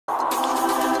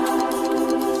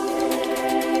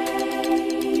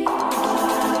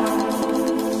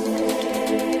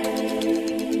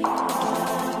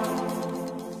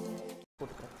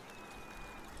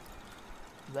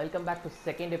welcome back to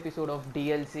second episode of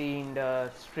DLC in the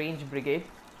Strange Brigade.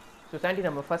 So Sandy,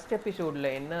 நம்ம first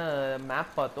episodeல என்ன map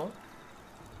பார்த்தோம்?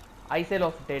 Isle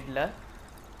of Deadல.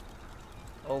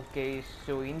 Okay,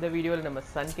 so இந்த வீடியோல நம்ம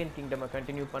Sunken Kingdom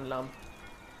continue பண்ணலாம்.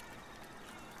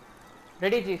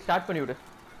 Ready G, start பண்ணி விடு.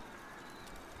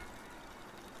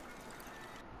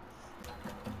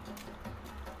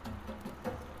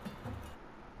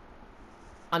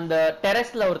 அந்த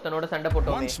டெரஸ்ல ஒருத்தனோட சண்டை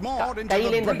போட்டோமே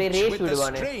கையில இந்த அப்படியே race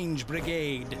விடுவானே Strange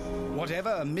Brigade.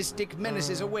 Whatever mystic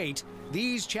menaces await,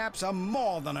 these chaps are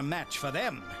more than a match for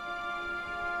them.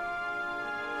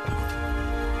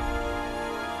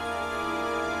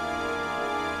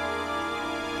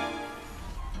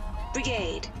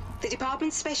 Brigade, the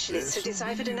department specialists have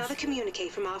deciphered another communique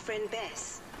from our friend Bess,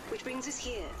 which brings us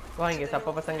here. வாங்க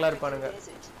சப்ப பசங்களா இருப்பானுங்க.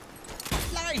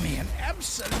 Blimey, an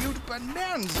absolute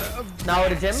bonanza of நான்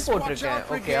ஒரு GeM போட்டுருக்கேன்.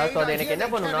 Okay, so அது எனக்கு என்ன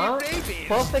பண்ணுனா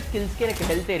பெர்ஃபெக்ட் ஸ்கில்ஸ்க்கு எனக்கு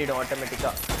ஹெல்த் ஏறிடும்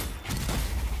ஆட்டோமேட்டிக்கா.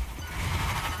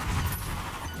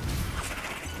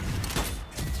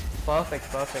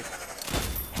 Perfect.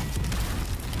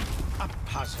 A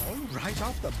puzzle right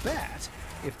off the bat.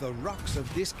 If the rocks of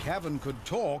this cavern could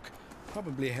talk,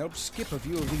 probably help skip a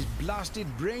few of these blasted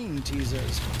brain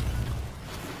teasers.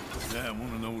 Yeah,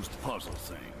 one of those puzzle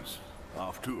things.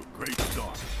 Off to a great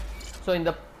start. So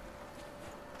இந்த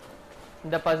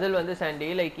puzzle வந்து Chandy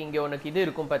like இங்க உனக்கு இது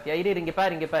இருக்கும் பாத்தியா? இங்க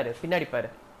பாரு பின்னாடி பாரு.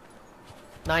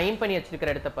 நான் எய்ம் பண்ணி வச்சிருக்கிற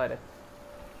இடத்தை பாரு.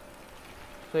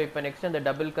 சோ இப்போ நெக்ஸ்ட் அந்த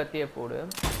டபுள் கத்தியை போடு.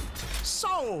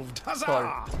 Solved. Huzzah!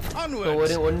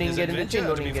 Onwards. So ஒன்னு இங்க இருந்துச்சு,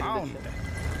 இன்னொன்னு இங்க இருந்துச்சு.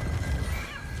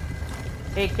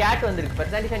 ஏய் கேட் வந்திருக்கு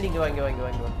பாரு. சாண்டி இங்க வாங்க. இங்க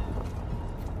வா.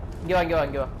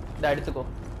 இத எடுத்துக்கோ.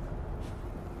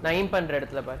 நான் எய்ம் பண்ற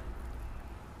இடத்துல பாரு.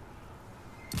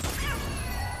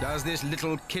 Does this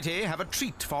little kitty have a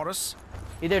treat for us?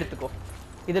 இத எடுத்துக்கோ.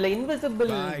 இதுல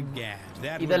இன்விசிபிள்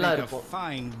இதெல்லாம் இருக்கும்.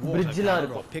 பிரிட்ஜ்லாம்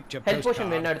இருக்கும். ஹெல்ப்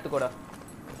போஷன் வேணா எடுத்துக்கோடா.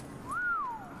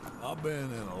 I've been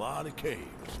in a lot of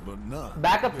caves, but none.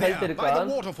 Backup health இருக்கா? By the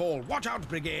waterfall. Watch out,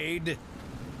 Brigade.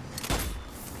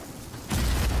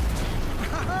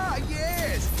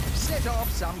 Yes. Set off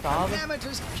some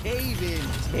calamitous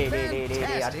cave-ins.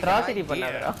 Hey, atrocity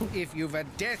பண்ணாதடா. If you've a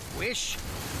death wish.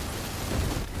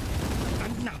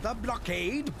 Another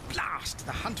blockade. Blast.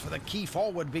 The hunt for the key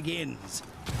forward begins.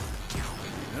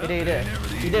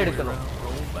 இத எடுக்கணும்.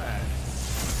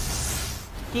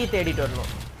 Key தேடிட்டு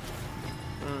வரணும்.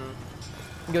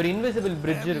 இங்க ஒரு invisible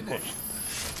bridge இருக்கும்.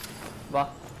 வா.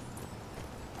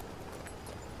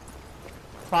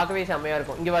 பார்க்கவே செமையா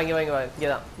இருக்கும். இங்க வா.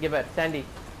 இங்கதான். இங்க பாரு Chandy.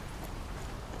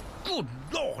 Good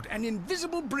Lord, an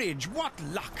invisible bridge. What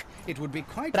luck. It would be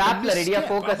quite ட்ராப்ல ரெடியா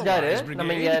ஃபோக்கஸ்டா இரு.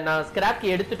 நம்ம இங்க நான் ஸ்கிராப்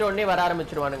எடுத்துட்ட உடனே வர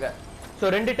ஆரம்பிச்சிடுவானுங்க. சோ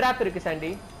ரெண்டு ட்ராப் இருக்கு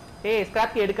சாண்டி. ஏய்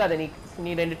ஸ்கிராப் எடுக்காத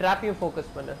நீ ரெண்டு ட்ராப்பையும்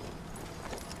ஃபோக்கஸ் பண்ணு.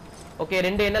 ஓகே,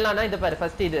 ரெண்டு என்னலாம்னா இந்த பாரு.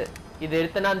 ஃபர்ஸ்ட் இது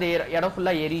எடுத்தனா அந்த இடம்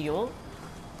ஃபுல்லா எரியும்.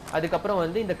 அதுக்கு அப்புறம்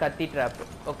வந்து இந்த கத்தி ட்ராப்.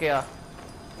 ஓகேயா?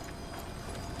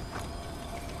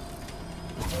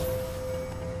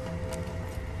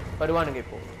 வருவானுங்க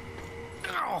இப்போ.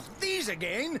 Oh, these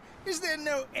again? Is there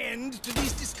no end to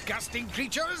these disgusting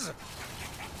creatures?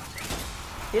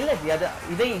 இல்ல ஜி,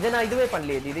 இதை நான் இதுவே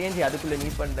பண்ணலையே. இதை ஏன் ஜி அதுக்குள்ள நீ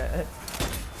பண்ண?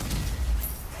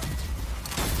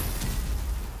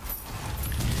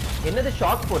 என்னது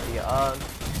ஷாக் போட்டியா?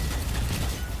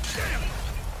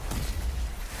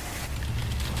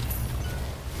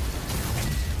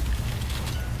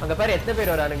 அங்க பாரு எத்தனை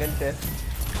பேர் வரானுங்கன்னு.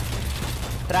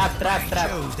 Drop.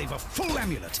 They've a full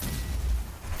amulet.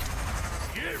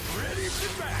 Get ready for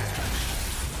battle.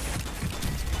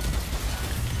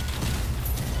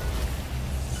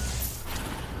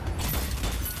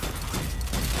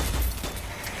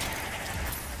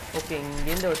 Okay, இங்க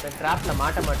இந்த ஒரு ட்ராப்ல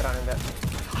மாட்ட மாட்டறானுங்க.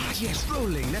 Yes,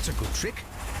 rolling. That's a good trick.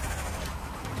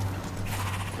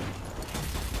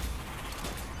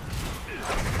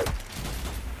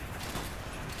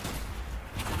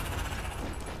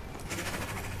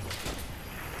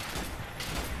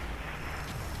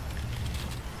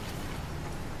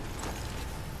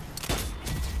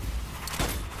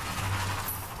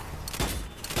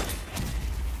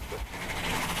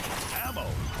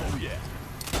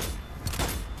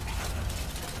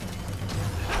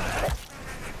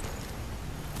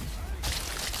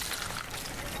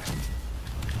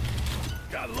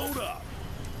 Load up.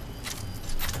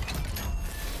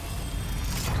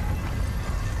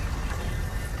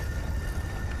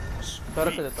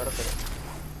 திறக்குது.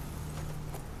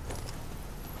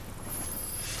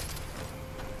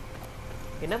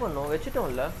 என்ன பண்ணோம்?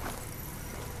 வெச்சிட்டோம்ல.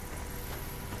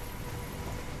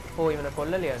 ஓ, இவனை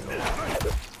கொல்லலையா?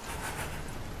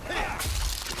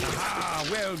 Ah,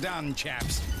 well done,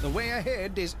 chaps. The way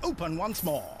ahead is open once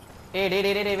more.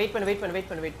 டேய் வெயிட்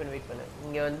பண்ணு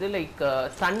இங்க வந்து லைக்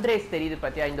சன்ரைஸ் தெரியுது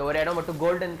பாத்தியா இந்த ஒரு இடம் மட்டும்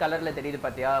கோல்டன் கலர்ல தெரியுது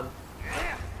பாத்தியா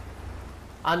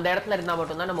அந்த இடத்துல இருந்தா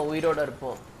மட்டும் தான் நம்ம உயிரோட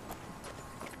இருப்போம்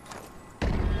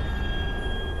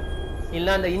இல்ல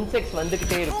அந்த இன்செக்ட்ஸ்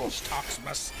வந்துட்டே இருக்கும்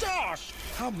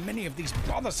How many of these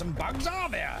bothersome bugs are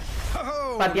there?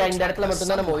 பாத்தியா இந்த இடத்துல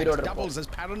மட்டும் தான் நம்ம உயிரோட இருப்போம்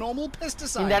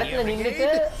இந்த இடத்துல நின்னுட்டு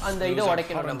அந்த இத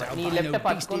உடைக்கணும் நம்ம நீ லெஃப்ட்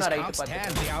பாத்துக்கோ நான் ரைட்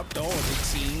பாத்துக்கோ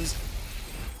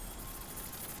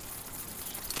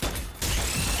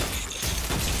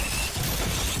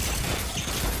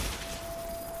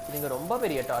இதுங்க ரொம்ப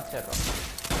பெரிய டார்ச்சர்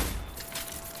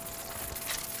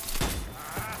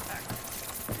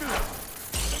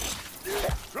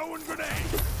Throwing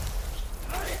grenade.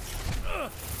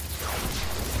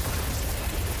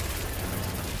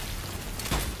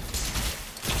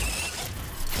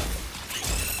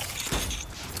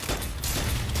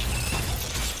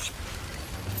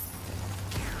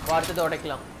 வார்த்ததை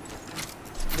உடைக்கலாம்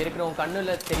இருக்கிற உன்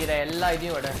கண்ணுல தெரியற எல்லா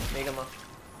இதையும் விட வேகமா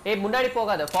முன்னாடி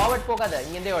போகாத ஃபார்வர்ட் போகாத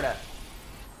இங்க இருந்தே விட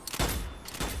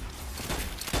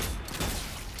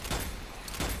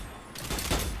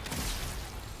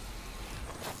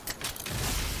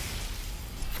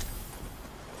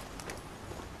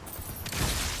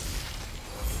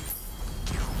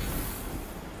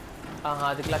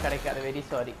அதுக்கெல்லாம் கிடைக்காது வெரி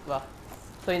சாரி வா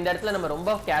சோ இந்த இடத்துல நம்ம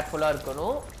ரொம்ப கேர்ஃபுல்லா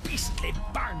இருக்கணும் beastly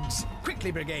bugs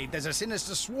quickly brigade there's a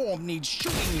sinister swarm needs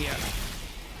shooting here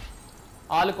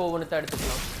ஆளுக்கு ஒவ்வொருத்த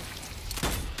எடுத்துக்கலாம்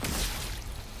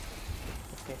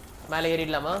ஓகே மேலே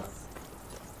ஏறிடலாமா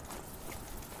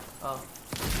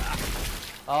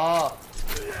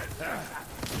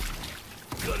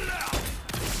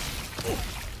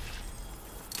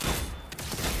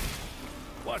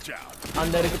Watch out.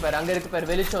 அங்க இருக்கு பாரு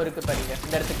வெளிச்சம் இருக்கு பாருங்க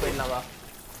இந்த இடத்துக்கு போயிடலாம் வா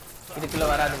இதுக்குள்ள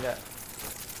வராதுங்க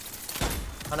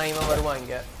ஆனா இவன் வருவான்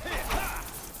இங்க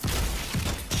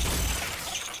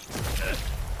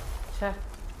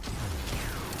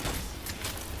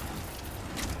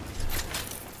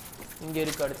இங்க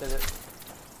இருக்கு அடுத்தது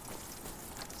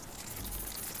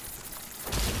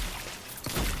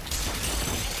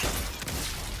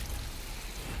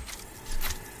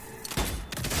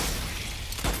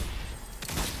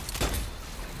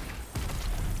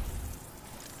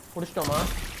முடிச்சிட்டோமா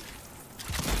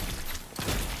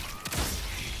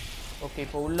ஓகே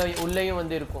இப்போ உள்ளேயும்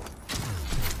வந்து இருக்கும்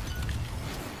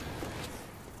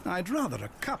I'd rather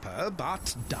a cuppa but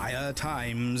dire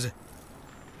times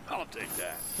I'll take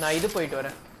that. நான் இது போயிட்டு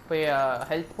வரேன் போய்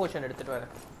ஹெல்த் போஷன் எடுத்துட்டு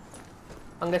வரேன்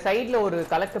அங்க சைடுல ஒரு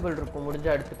கலெக்டபிள் இருக்கும்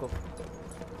முடிஞ்சா எடுத்துக்கோ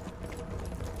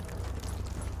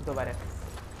இதோ வரேன்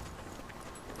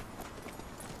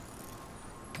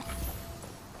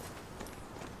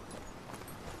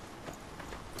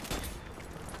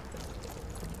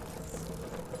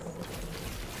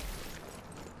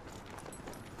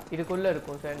இதுக்குள்ள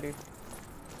இருக்கும் சாண்டி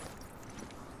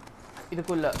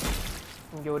இதுக்குள்ள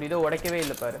இங்க ஒரு இதை உடைக்கவே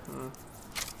இல்லை பாரு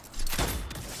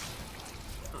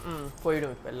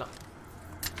போயிடும் இப்ப எல்லாம்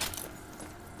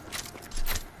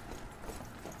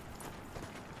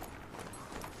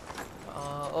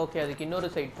ஓகே அதுக்கு இன்னொரு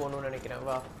சைட் போகணும்னு நினைக்கிறேன்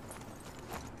வா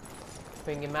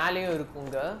இப்போ இங்க மேலேயும்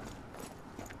இருக்குங்க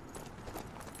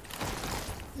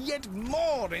Yet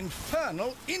more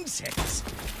infernal insects.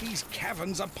 These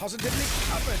caverns are positively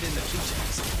covered in the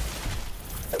creatures.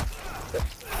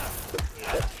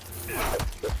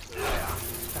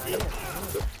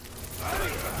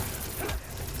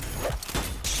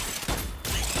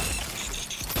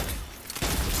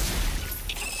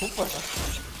 Super.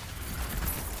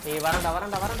 Hey, varanda.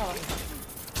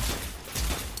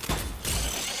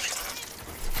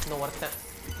 No worth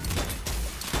it.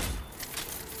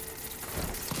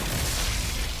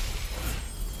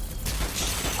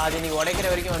 அது நீ உடைக்கிற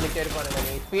வரைக்கும் வந்துட்டே இருப்பானுங்க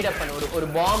நீ ஸ்பீட் அப் பண்ணு ஒரு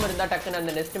பாம் இருந்தா டக்குன்னு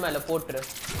அந்த நெஸ்ட் மேல போட்டுரு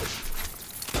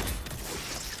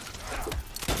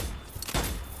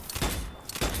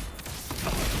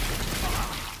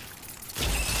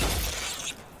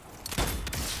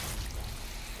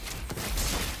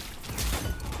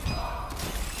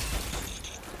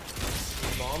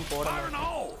பாம்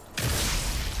போடணும்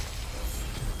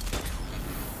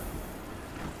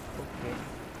ஓகே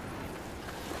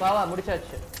வா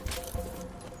முடிச்சாச்சு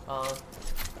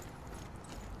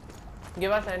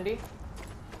Give us Andy.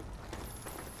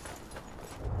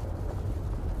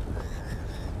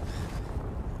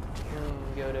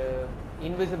 Your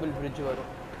invisible bridge varum.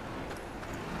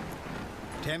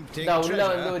 Tempting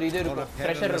treasure or a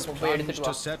perilous plunge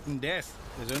to certain death.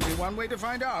 There's only one way to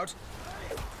find out.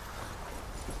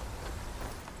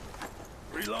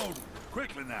 Reload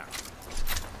quickly now.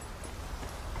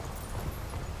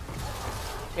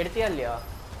 எடுத்தியா இல்லையா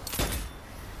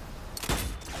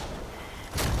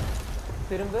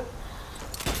திரும்ப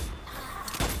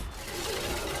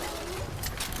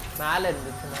மேல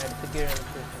இருந்துச்சு நான் எடுத்து கீழே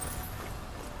எடுத்து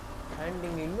அண்ட்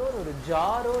இங்க இன்னொரு ஒரு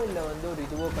ஜாரோ இல்ல வந்து ஒரு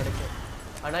இதுவோ கிடைக்கும்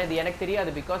ஆனா இது எனக்கு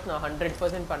தெரியாது பிகாஸ் நான்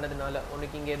 100% பண்ணதுனால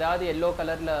உனக்கு இங்க ஏதாவது yellow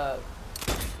கலர்ல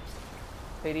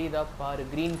தெரியுதா பாரு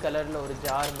green கலர்ல ஒரு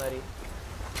ஜார் மாதிரி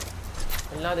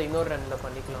எல்லாம் அதை இன்னொரு ரன்ல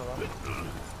பண்ணிக்கலாம்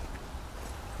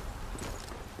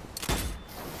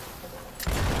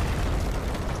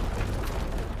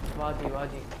வா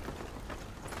வாஜி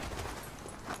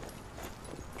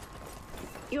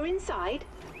You're inside.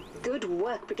 Good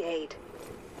work, Brigade.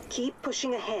 Keep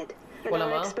pushing ahead. And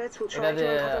our experts will try to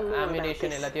uncover more ammunition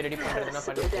எல்லாத்தையும் ரெடி பண்றதுனா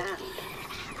பண்ணிட்டு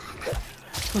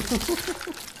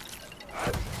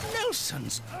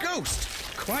Nelson's ghost.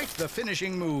 Quite the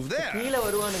finishing move there. கீழ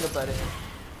வருவானுங்க பாரு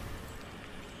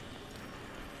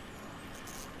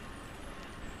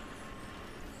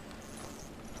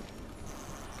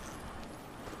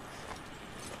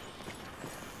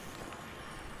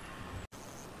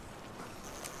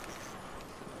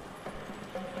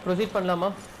ப்ரொசீட் பண்ணலாமா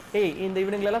ஏய் இந்த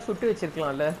இவனுங்களை எல்லாம் சுட்டு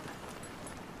வச்சிருக்கலாம்ல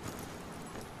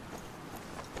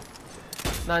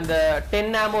நான் இந்த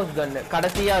 10 ஆமோஸ் கன்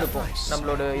கடைசியா இருக்கும்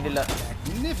நம்மளோட இதுல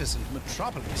Magnificent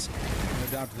metropolis. No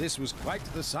doubt this was quite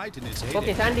the sight in its heyday.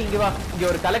 Okay Chandy இங்க வா இங்க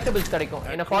ஒரு கலெக்டபிள்ஸ் கிடைக்கும்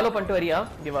என்ன ஃபாலோ பண்ணிட்டு வரியா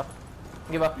இங்க வா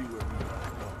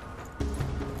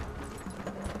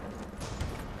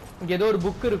இங்க ஏதோ ஒரு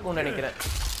புக் இருக்கும்னு நினைக்கிறேன்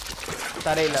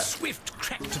தரையில Swift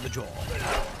crack to the jaw.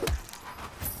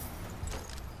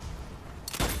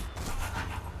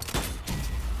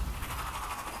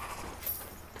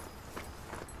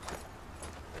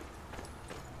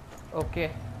 Okay.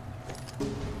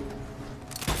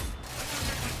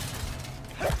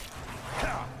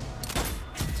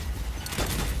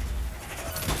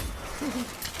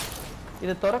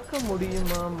 இத திறக்க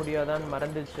முடியுமா முடியாதான்னு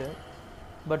மறந்துச்சு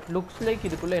பட் லுக்ஸ் லைக்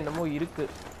இதுக்குள்ள என்னமோ இருக்கு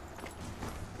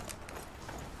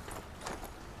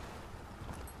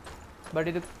பட்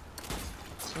இது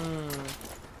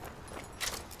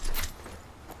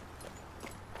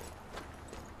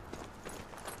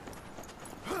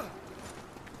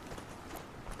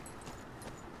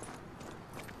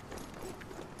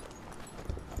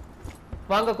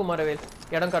வாங்க குமாரவேல்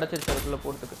இடம் கிடைச்சிருச்சு அதுக்குள்ள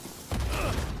போறதுக்கு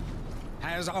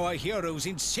Has our hero's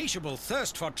insatiable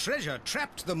thirst for treasure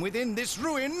trapped them within this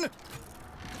ruin?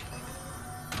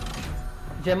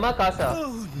 Gemma Casa.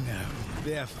 Oh no,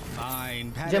 they're fine.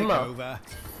 Panic Gemma. over.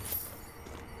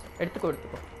 எடுத்துக்கோ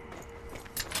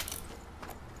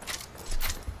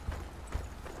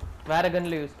வேற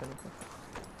கன்ல யூஸ் பண்ணிக்கோ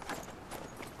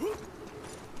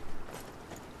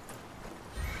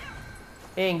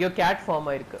ஏய் இங்க கேட் ஃபார்ம்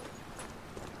ஆயிருக்கு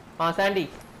சாண்டி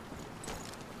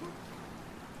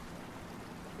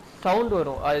சவுண்ட்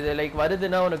வரும் அது லைக்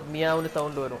வருதுன்னா உனக்கு மியாவுன்னு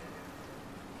சவுண்ட் வரும்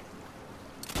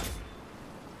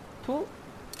தூ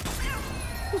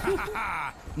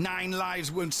 9 lives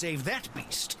won't save that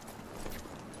beast.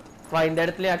 வா இந்த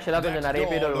இடத்துல ஆக்சுவலா கொஞ்சம் நிறைய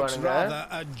பேர் வருவாங்க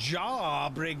A jar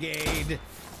brigade.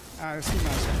 See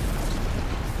myself.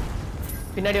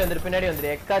 பின்னாடி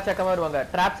வந்துரு எக்காச்சக்கமா வருவாங்க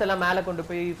ட்ராப்ஸ் எல்லாம் மேல கொண்டு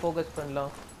போய் ஃபோக்கஸ்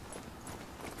பண்ணலாம்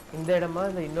இந்த இடமா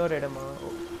இல்ல இன்னொரு இடமா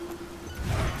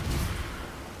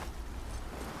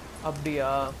அப்படியா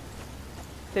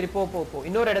சரி போ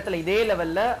இன்னொரு இடத்துல இதே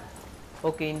லெவல்ல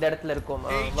ஓகே இந்த இடத்துல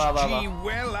இருக்கோமா வா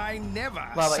well I never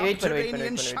வா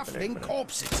wait shuffling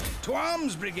corpses to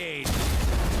arms brigade.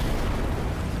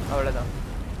 அவ்வளவுதான்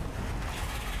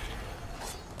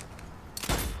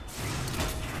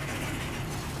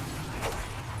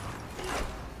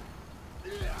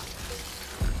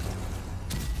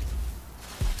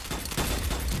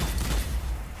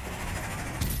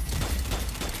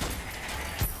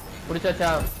புடிச்சாச்சா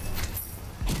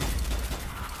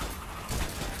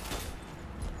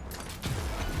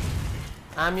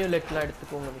ஆம்யூலெட்லாம்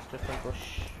எடுத்துக்கோங்க மிஸ்டர் சந்தோஷ்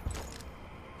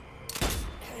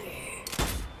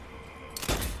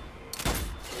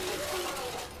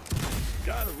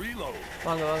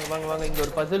வாங்க இங்க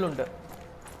ஒரு பசில் உண்டு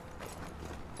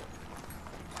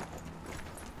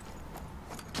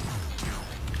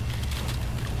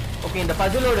ஓகே இந்த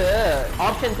பசிலோட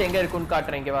ஆப்ஷன்ஸ் எங்க இருக்குன்னு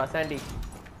காட்டுறேன் இங்க வா சாண்டி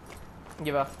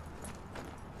இங்க வா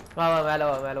மேல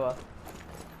வா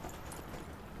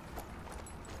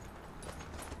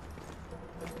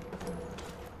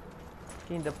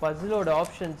இந்த பசிலோட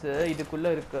ஆப்ஷன்ஸ் இதுக்குள்ள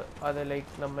இருக்கு அத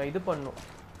லைக் நம்ம இது பண்ணனும்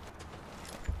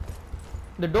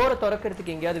இந்த டோரை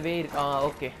திறக்கிறதுக்கு எங்கயாவது வே இருக்கு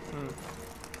ஓகே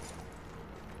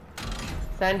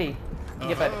சாண்டி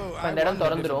இங்க பாரு அந்த இடம்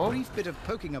திறந்துரும்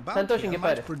சந்தோஷ் இங்க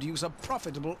பாரு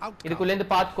இதுக்குள்ள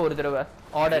இருந்து பாத்துக்கோ ஒரு தடவை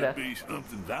ஆர்டரை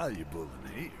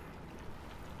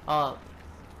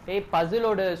ஏய்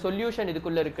பசிலோட சொல்யூஷன்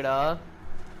இதுக்குள்ள இருக்குடா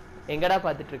எங்கடா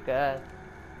பாத்துட்டு இருக்க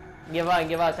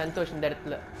இங்க வா சந்தோஷ் இந்த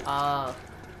இடத்துல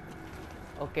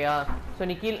ஓகேயா சோ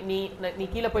நீ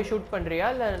கீழ போய் ஷூட் பண்றியா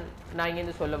இல்ல நான் இங்க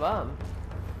இருந்து சொல்லவா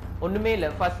ஒண்ணுமே இல்ல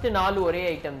ஃபர்ஸ்ட் 4 ஒரே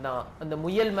ஐட்டம் தான் அந்த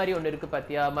முயல் மாதிரி ஒன்னு இருக்கு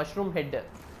பாத்தியா மஷ்ரூம் ஹெட்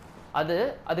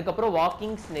அதுக்கு அப்புறம்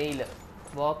walking snail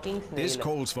This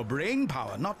calls for brain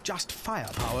power, not just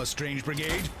firepower, Strange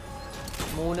Brigade.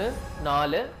 3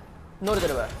 4 இன்னொரு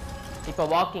தடவை இப்போ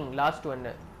வாக்கிங் லாஸ்ட்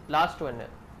ஒன்னு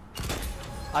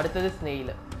அடுத்தது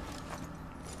snail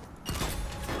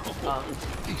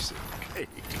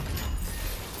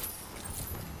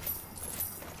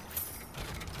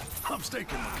I'm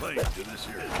staking the claim to this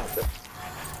here.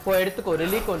 போ எடுத்துக்கோ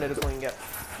ரிலீக் ஒன்னு இருக்கும் இங்க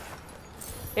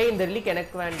இந்த ரிலீக்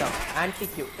எனக்கு வேண்டாம் ஆன்டி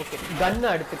கியூ ஓகே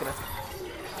கன் எடுத்துக்கிறேன்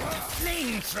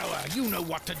Flamethrower, you know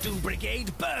what to do, Brigade.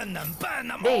 Burn them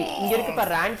all. டேய் இங்க இருக்கு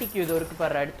பாரு ஆன்டி கியூ இது இருக்கு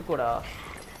பாரு எடுத்துக்கோடா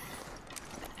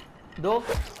தோ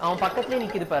அவன் பக்கத்துலயே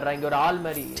நிக்குது பாரு இங்க ஒரு ஆள்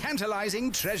மாதிரி Tantalising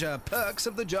treasure, perks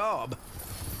of the job.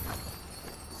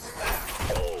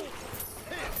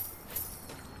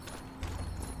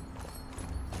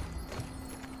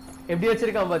 எப்படி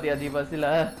வச்சிருக்கான் பாத்தியா தீபாசில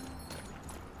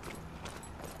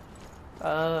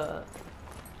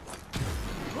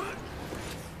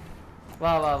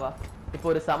வா வா வா இப்போ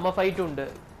ஒரு சம்ம ஃபைட் உண்டு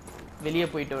வெளியே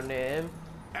போயிட்டோன்னு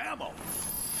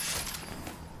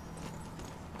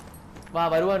வா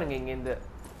வருவானுங்க இங்க இருந்து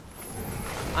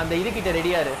அந்த இது கிட்ட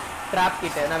ரெடியா இரு ட்ராப்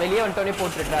கிட்ட நான் வெளியே வந்துட்டோனே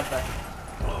போட்டுரு ட்ராப்ப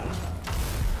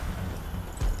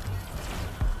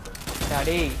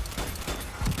டேய்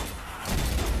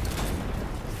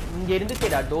இங்க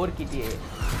இருந்துச்சேடா டோர் கிட்டே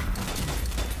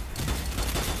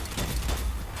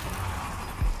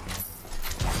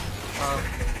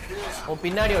ஓ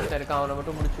பின்னாடி ஒருத்தன் இருக்கான் அவனை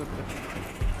மட்டும் முடிச்சு விட்டு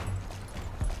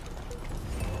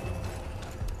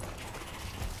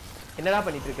என்னடா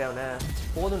பண்ணிட்டு இருக்க அவனை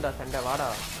போதும்டா சண்டை வாடா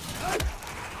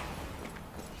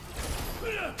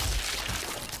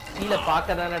கீழே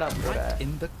பார்க்கதானடா போற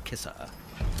இந்த கிசா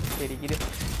சரி இரு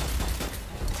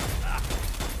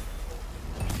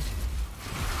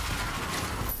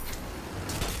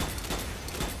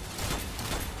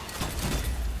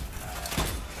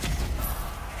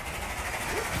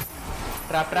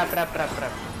Trap.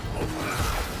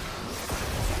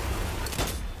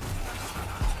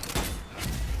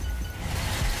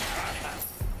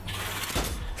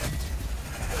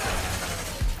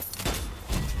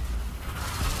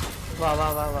 வா.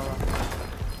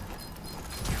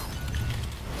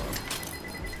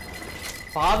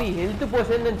 பாவி ஹெல்த்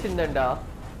போஷன் நினைச்சிருந்தேன்டா.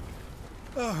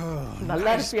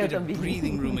 நல்லா இருப்பியா தம்பி?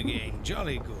 Breathing room again.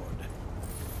 Jolly good.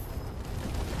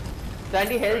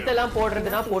 Sandy health எல்லாம்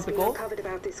போடுறதுனா போட்டுக்கோ.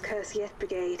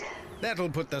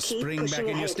 That'll put the spring back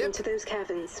in your step. Into those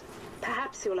caverns.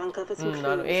 Perhaps you'll uncover some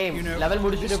clues. You know, level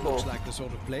முடிச்சிட்டு போ. Looks like the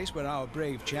sort of place where our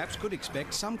brave chaps could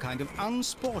expect some kind of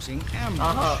unsporting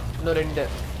ambush. இன்னும் ரெண்டு.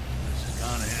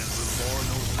 Gone ahead a little more,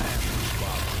 no damage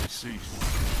problem. See.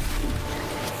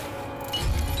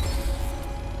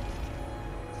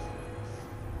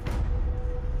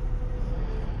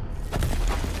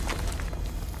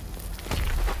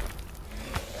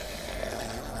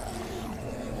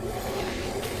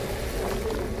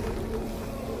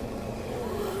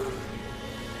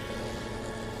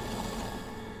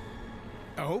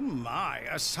 Oh my,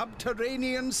 a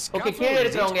subterranean scuffle. Okay, கீழ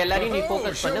இருக்கறவங்க எல்லாரையும் நீ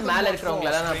focus பண்ணு, மேல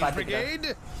இருக்கறவங்கள தான் நான் பாத்துக்கிறேன்.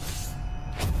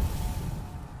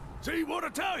 See what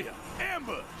I tell you?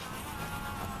 Ambush.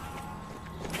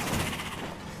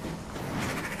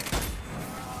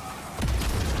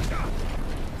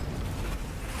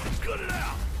 Cut it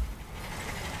out.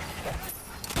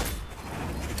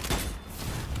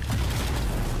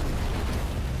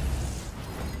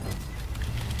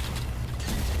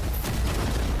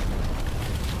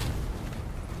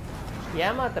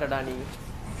 ஏமாத்துறடா நீ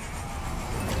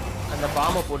அந்த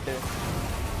பாம்பை போட்டு.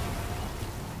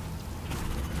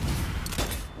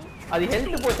 அது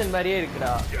ஹெல்த் போஷன் மாதிரியே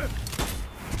இருக்குடா.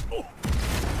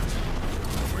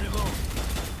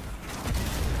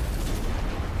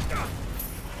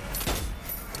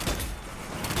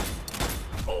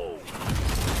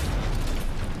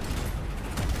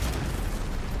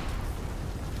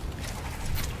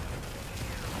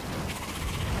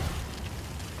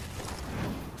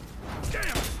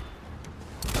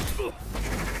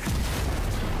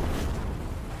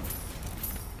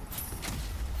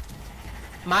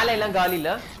 மேல எல்லாம் காலி இல்ல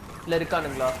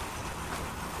இருக்கானுங்களா?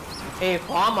 ஏய்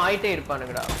ஃபார்ம் ஆயிட்டே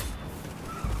இருப்பானுங்கடா.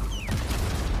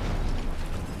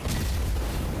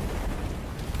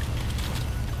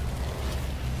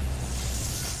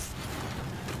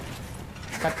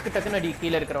 டக்குன்னு அடி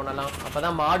கீழே இருக்கிறவனெல்லாம்,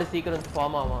 அப்பதான் மாடு சீக்கிரம்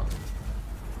ஃபார்ம் ஆவான்.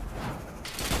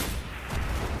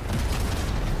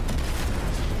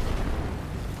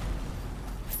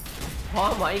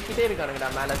 ஸ்பான் ஆயிக்கிட்டே இருக்கானுங்கடா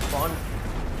மேல ஸ்பான்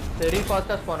சரி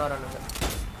ஃபாஸ்டா ஸ்பான் ஆறானுங்க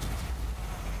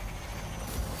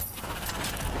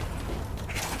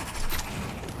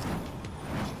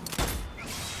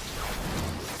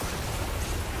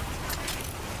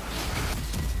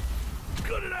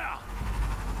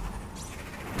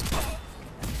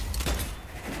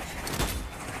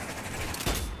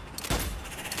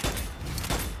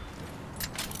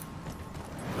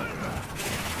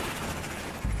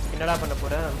என்னடா பண்ண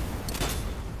போற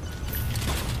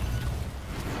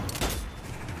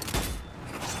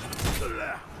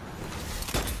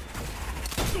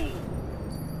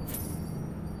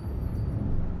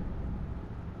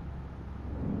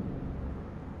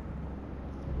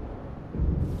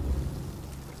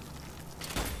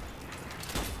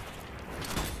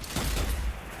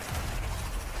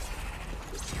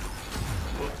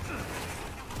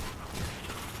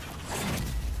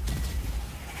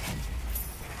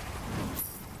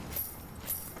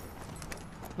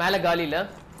மேல காலி இல்ல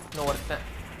இன்னும் ஒருத்தன்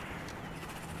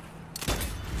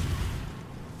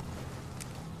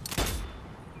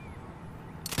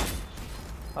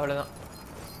அவ்வளவுதான்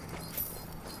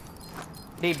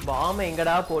டேய் பாம்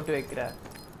எங்கடா போட்டு வைக்கிற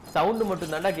சவுண்ட்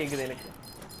மட்டும் தான்டா கேக்குது எனக்கு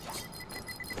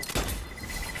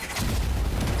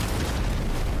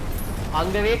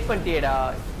அங்க வெயிட் பண்ணிட்டியேடா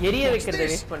எரிய வைக்கிறத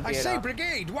wait பண்ணிட்டியேடா I say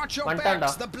brigade watch your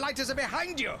backs the blighters are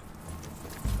behind you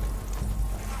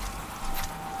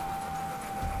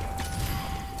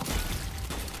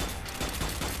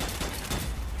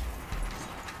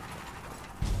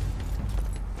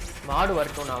மாடு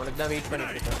வரட்டும் நான் அவனுக்கு தான் வெயிட்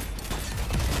பண்ணிட்டு இருக்கேன்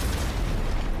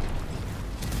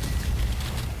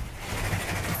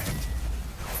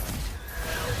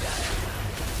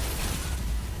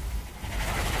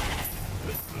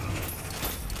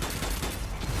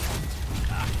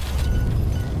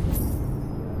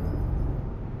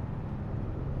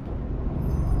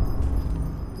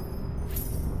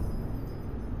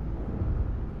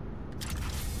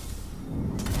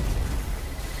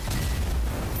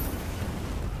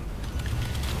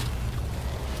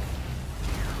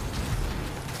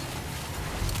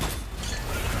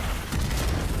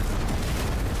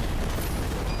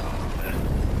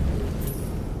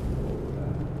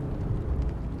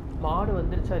மாடு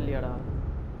வந்துருச்சா இல்லையாடா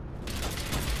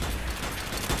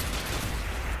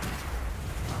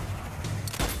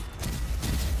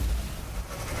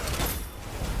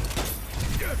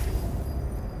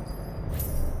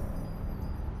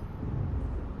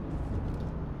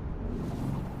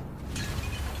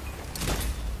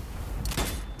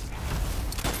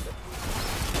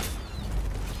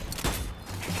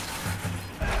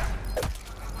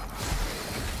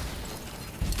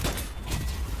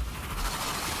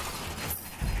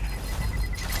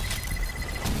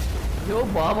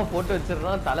பாம போட்டு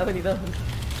வச்சிருக்கான் தலைவலி தான்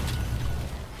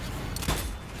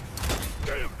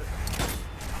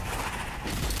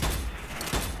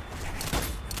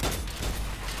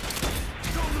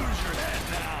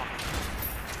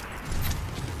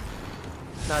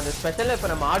நான் அந்த ஸ்பெஷல் இப்ப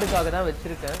நம்ம ஆடுக்காக தான்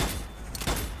வச்சிருக்கேன்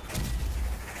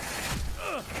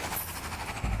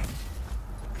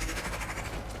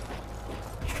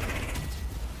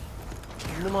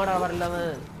இன்னும் மாடா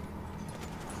வரலவன்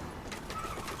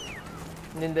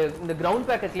இந்த கிரவுண்ட்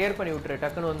பேக்கை கிளியர் பண்ணி விட்டுரு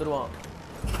டக்குன்னு வந்துருவான்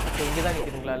இங்க தான்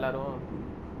நிக்கிறீங்களா எல்லாரும்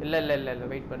இல்ல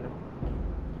வெயிட் பண்ணு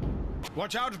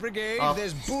Watch out brigade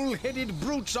there's bull-headed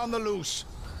brutes on the loose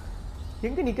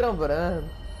எங்க நிக்கறான் பாரு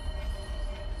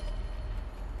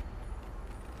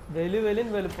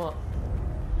வெலுன்னு வெளுப்பான்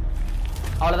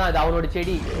அவ்வளவுதான் இது அவனோட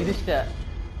செடி மிதிச்சிட்ட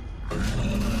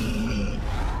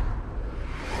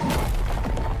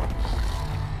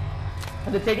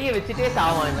அந்த செடியை வச்சுட்டே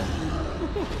சாவான்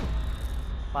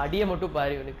படியை மட்டும்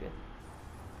பாரு இவனுக்கு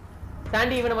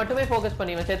சாண்டி இவனை மட்டுமே ஃபோக்கஸ்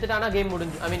பண்ணி இவன் செத்துட்டானா கேம்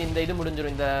முடிஞ்சு ஐ மீன் இந்த இது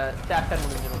முடிஞ்சிடும் இந்த சாப்டர்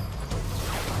முடிஞ்சிடும்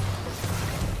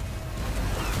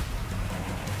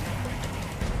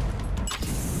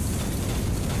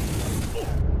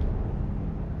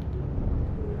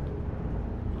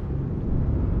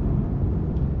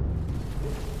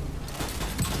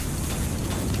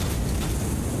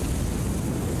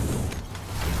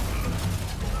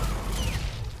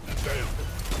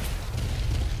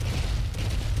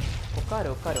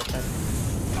உட்காரு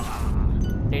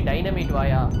டேய் டைனமைட்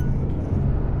வாயா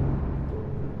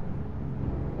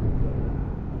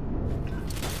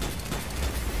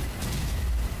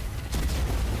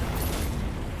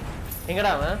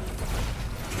எங்கடா அவன்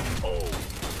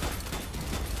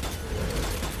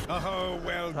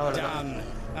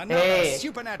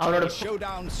அவனோட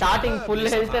ஸ்டார்டிங் ஃபுல்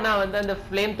ஹெல்த் நான் வந்து அந்த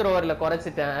ஃப்ளேம் த்ரோவர்ல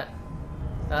குறைச்சிட்டேன்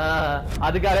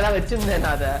அதுக்காக தான் வச்சிருந்தேன்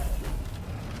நான் அதை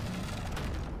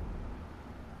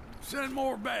Send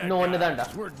more bad No,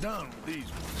 guys. We're done with these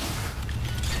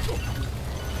ones.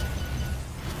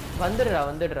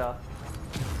 வந்துடுறா.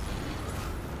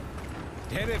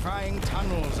 Terrifying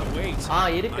tunnels await.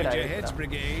 இருக்குடா. Mind your heads,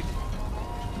 Brigade.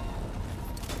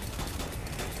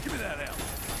 Give me that out.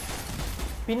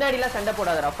 பின்னாடில சண்டை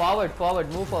போடாதடா. Forward,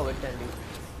 move forward Sandy.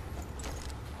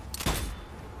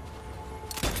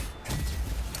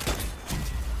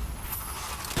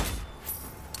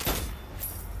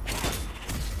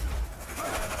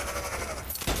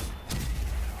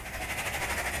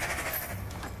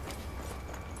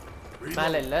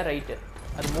 மேல இல்ல ரைட்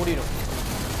அது மூடிடும்.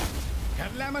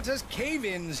 Calamitous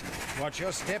cave-ins. Watch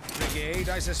your step, Brigade.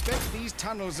 I suspect these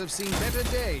tunnels have seen better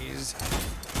days.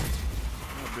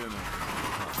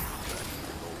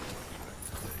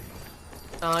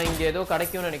 இங்க ஏதோ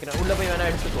கிடைக்கும்னு நினைக்கிறேன். உள்ள போய் வேணா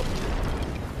எடுத்துக்கோ.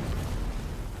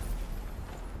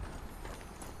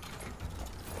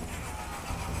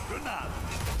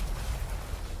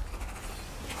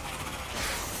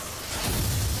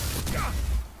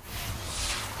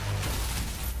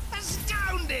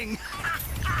 Astounding.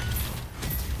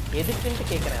 எதுக்குன்னு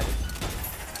கேக்குறாரு.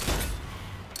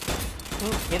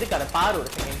 எதுக்கு அத பாரு ஒரு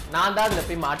செகண்ட். நான் தான் அதுல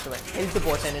போய் மாட்டுவேன். ஹெல்த்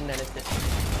போட்டேன்னு நினைச்சு.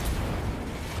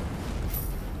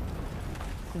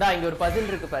 இந்தா இங்க ஒரு பசில்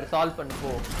இருக்கு பாரு. சால்வ் பண்ணு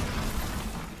போ.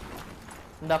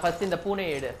 இந்த ஃபர்ஸ்ட் இந்த பூனை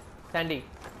எடு. சாண்டி.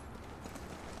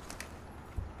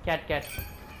 கேட்.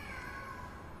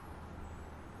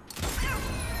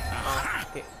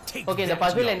 ஓகே இந்த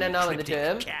பசில் என்னன்னா வந்துட்டு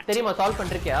தெரியுமா சால்வ்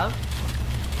பண்ணிருக்கியா?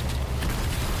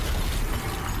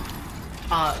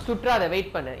 சுற்றாத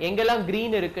வெயிட் பண்ணு. எங்கெல்லாம்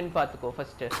green இருக்குன்னு பாத்துக்கோ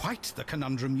first. Quite the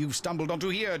conundrum you've stumbled onto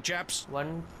here, chaps.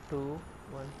 1 2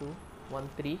 1 2 1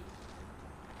 3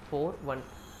 4 1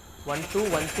 1 2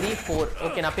 1 3 4.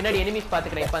 Okay நான் பின்னாடி எனிமீஸ்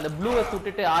பாத்துக்கறேன். இப்ப அந்த ப்ளூவை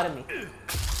சுட்டுட்டு ஆரம்பி.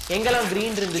 எங்கெல்லாம்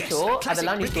green இருந்துச்சோ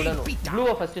அதெல்லாம் நீ சுடணும்.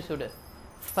 ப்ளூவை ஃபர்ஸ்ட் சுடு.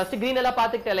 ஃபர்ஸ்ட் green எல்லாம்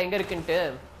பாத்துக்கிட்டல எங்க இருக்குன்னு.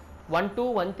 1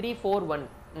 2 1 3 4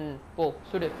 1. போ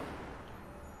சுடு.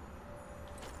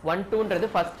 1 2ன்றது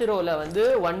ஃபர்ஸ்ட் ரோல வந்து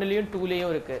 1 லயும் 2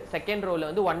 லயும் இருக்கு. செகண்ட் ரோல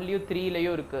வந்து 1 லயும் 3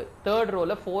 லயும் இருக்கு. தேர்ட்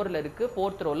ரோல 4 ல இருக்கு.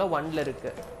 ஃபோர்த் ரோல 1 ல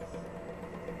இருக்கு.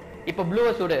 இப்போ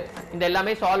ப்ளூவை சுடு. இந்த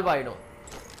எல்லாமே சால்வ் ஆயிடும்.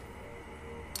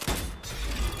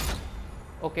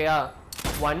 ஓகேயா?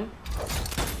 1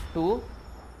 2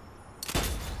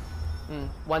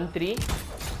 1 3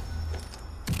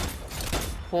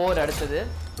 4 அடுத்தது.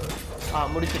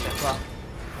 முடிச்சிட்டேன். வா.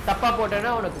 தப்பா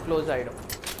போட்டேன்னா உனக்கு க்ளோஸ் ஆயிடும்.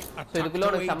 சோ இதுக்குள்ள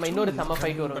உனக்கு இன்னொரு சம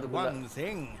ஃபைட் வரும் இதுக்குள்ள.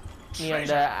 நீ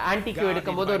அந்த ஆன்டிக்யூ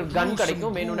எடுக்கும்போது ஒரு கன்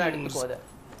கிடைக்கும். வேணும்னா எடுத்துக்கோ அத.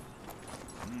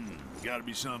 Gotta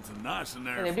be something nice in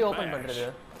there. எப்படி ஓபன் பண்றது?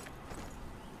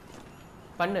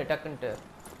 பண்ணு டக்குன்னு.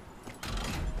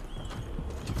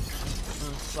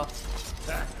 வா.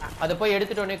 அத போய்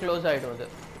எடுத்துட்டோனே க்ளோஸ் ஆயிடும் அது.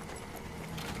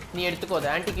 நீ எடுத்துக்கோ அத.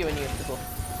 ஆன்டிக்யூ நீ எடுத்துக்கோ.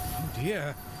 Dear,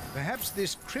 perhaps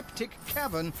this cryptic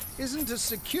cavern isn't as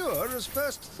secure as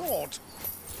first thought.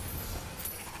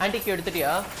 Antique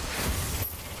எடுத்துட்டியா?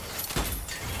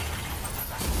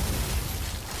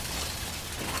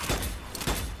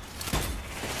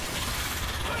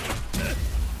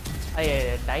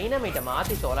 டைனமைட்டை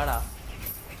மாத்தி சொல்லடா.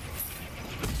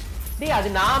 டேய் அது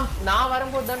நான்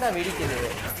வரும்போது தான்டா வெடிக்குது.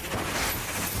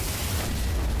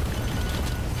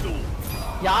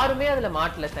 யாருமே அதுல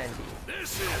மாட்டல Chandy.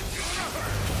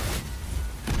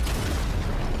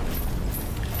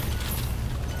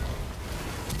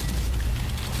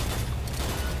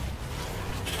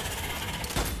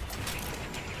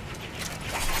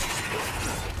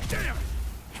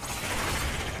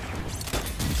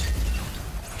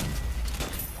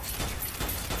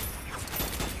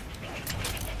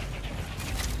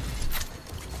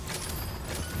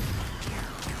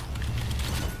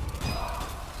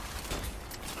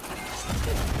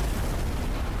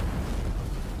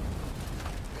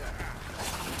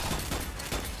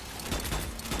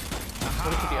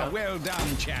 Well done,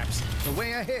 chaps. The way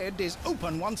ahead is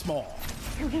open once more.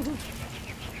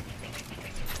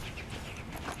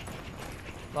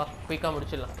 வா குயிக்கா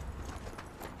முடிச்சிடலாம்.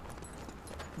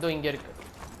 இதோ இங்க இருக்கு.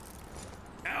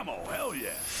 Ammo, hell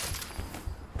yeah.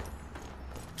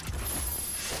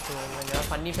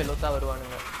 பண்ணி ஃபெலோஸா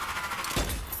வருவானுங்க.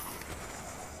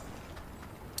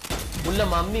 உள்ள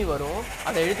மம்மி வரும்.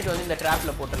 அதை எடுத்துட்டு வந்து இந்த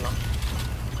ட்ராப்ல போட்டுடலாம்.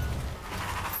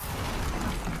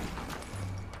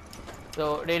 சோ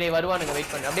டேய் வருவானுங்க. வெயிட்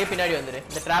பண்ணு. அப்படியே பின்னாடி வந்துரு.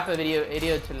 இந்த ட்ராப்பை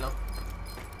எரிய வச்சிடலாம்.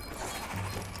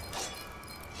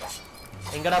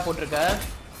 எங்கடா போட்டிருக்க?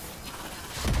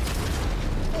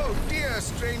 Oh dear,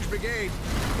 Strange Brigade.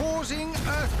 Causing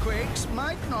earthquakes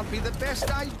might not be the best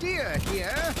idea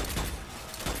here.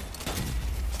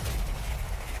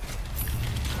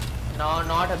 No,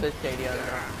 not a best idea.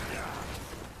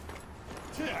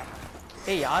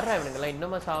 ஏய் யாரா இவனுங்களா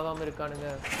இன்னுமா சாவாம இருக்கானுங்க?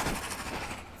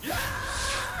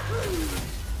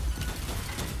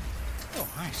 Oh,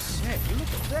 I say,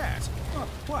 look at that. Not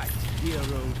quite dear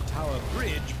old Tower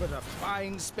Bridge, but a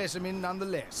fine specimen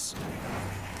nonetheless.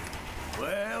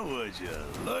 Well, would you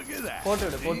look at that?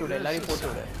 போட்டு விடு எல்லாரையும் போட்டு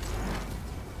விடு.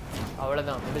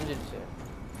 அவ்வளவுதான் முடிஞ்சிருச்சு.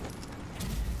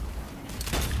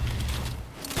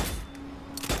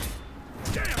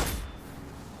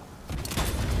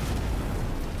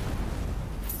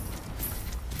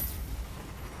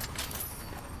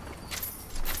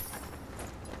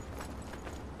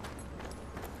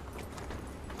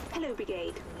 Hello,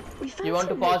 Brigade. We found You want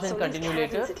to some pause notes and on continue these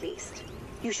later? caverns at least.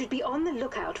 You should be on the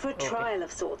lookout for a trial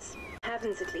of sorts.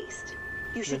 Caverns at least.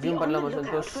 You should be on the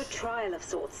lookout for a trial of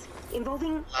sorts,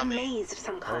 involving a maze of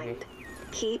some kind.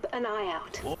 Keep an eye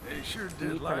out. Well, they sure Keep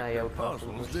did an like eye their out,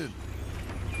 puzzles, didn't they?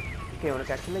 Okay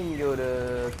உனக்கு ஆக்சுவலாக இங்கே ஒரு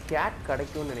gate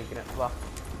கிடைக்கும்னு நினைக்கிறேன். வா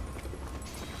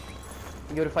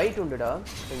இங்கே ஒரு fight உண்டுடா.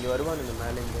 இங்கே வருவானுங்க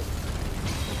மேலேருந்து.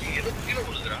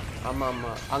 ஆமாம்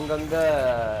ஆமாம் அங்கங்கே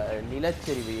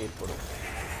நிலச்சரிவு ஏற்படும்.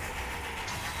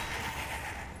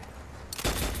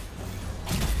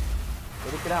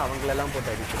 இருக்கிற அவங்களெல்லாம்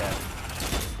போட்டு அடிக்கிற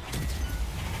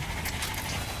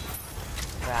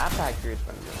ஆப் ஆக்டிவேட்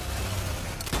பண்ணு.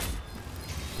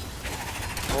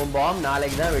 உன் பாம்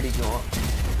நாளைக்கு தான் வெடிக்கும்.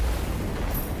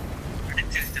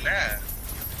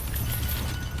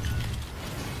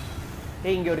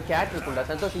 ஏய் இங்க ஒரு கேட் இருக்கும்டா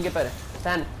சந்தோஷ். இங்க பாரு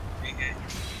சான்,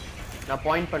 நான்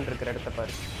பாயிண்ட் பண்ணிருக்கிற இடத்த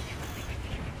பாரு.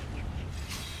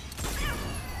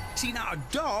 See, now a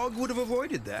dog would have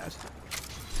avoided that.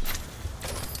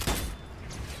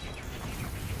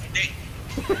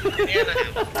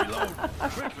 Reload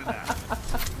quickly now.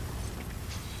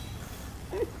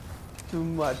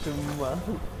 சும்மா சும்மா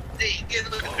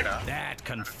That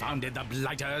confounded the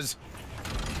blighters.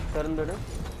 திறந்துடு.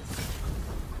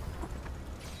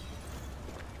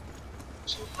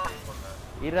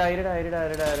 இருடா இருடா இருடா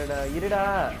இருடா இருடா இருடா.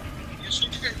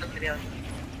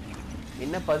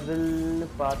 என்ன பசில்னு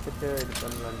பார்த்துட்டு இது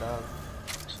பண்ணலாம்டா.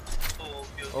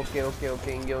 ஓகே ஓகே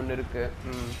ஓகே இங்க ஒன்னு இருக்கு.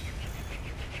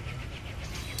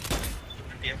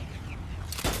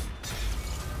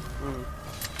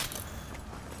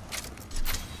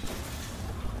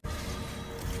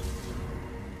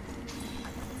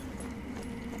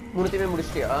 மூணுத்தையுமே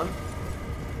முடிச்சிட்டியா?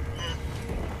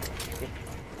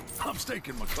 I'm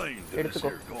staking my claim to this எடுத்துக்கோ.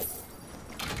 here goal.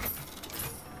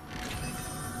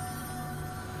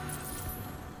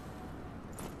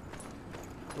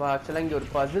 வா ஆக்சுவலா இங்க ஒரு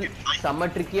பசில் செம்ம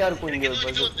ட்ரிக்கியா இருக்கும். இங்க ஒரு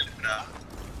Basil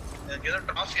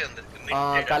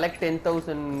collect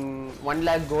 10,000 1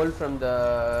 lakh gold from the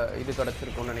இது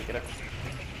கிடைச்சிருக்கும்னு நினைக்கிறேன்.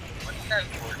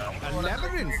 A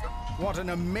labyrinth. What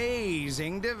an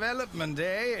amazing development,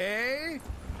 eh?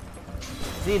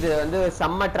 இது வந்து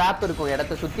செம்ம ட்ராப் இருக்கும்.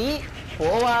 இடத்த சுத்தி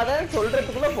போவாத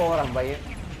சொல்றதுக்குள்ள போறான் பையன்.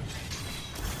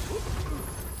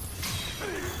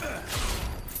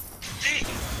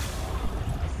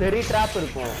 சரி ட்ராப்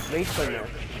இருக்கும். வெயிட் பண்ணு.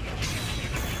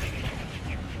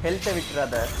 ஹெல்த்தை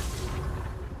விட்டுறாத.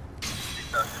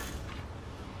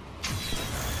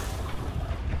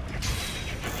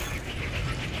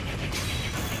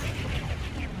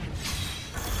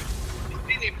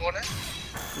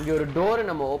 இங்க ஒரு டோர்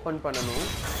நம்ம ஓபன் பண்ணனும்.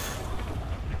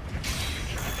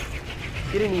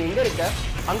 இரு நீ எங்க இருக்க?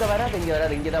 அங்க வராத இங்க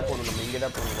வராத. இங்க தான் போணும். நம்ம இங்க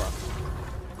தான் போணும். வா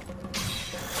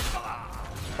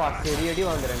பா சரி அடி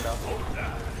வாங்குறேன்டா.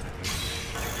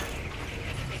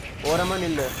 ஓரமா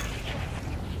நில்லு.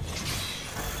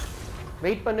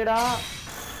 வெயிட் பண்ணுடா.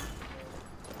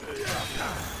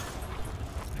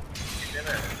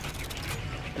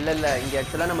 இல்ல இல்ல இங்க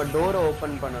ஆக்சுவலா நம்ம டோரை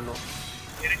ஓபன் பண்ணனும்.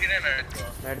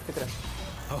 நான் எடுத்துக்கிறேன்.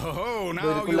 Oh, now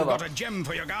you've got a gem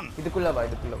for your gun. இதுக்குள்ள வா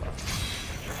இதுக்குள்ள வா.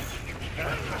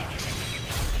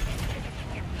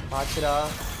 பாத்துடா.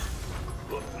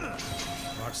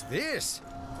 What's this?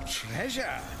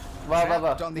 Treasure. வா வா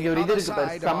வா. இங்க ஒரு இது இருக்கு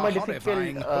பாரு. செம்ம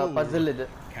டிஃபிகல்ட் பசில் இது.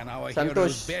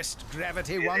 Santhosh best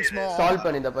gravity once more. Solve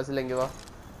பண்ணி இந்த பசில் இங்க வா.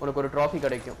 உனக்கு ஒரு ட்ராஃபி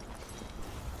கிடைக்கும்.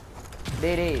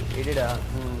 டேய் டேய் எடுடா.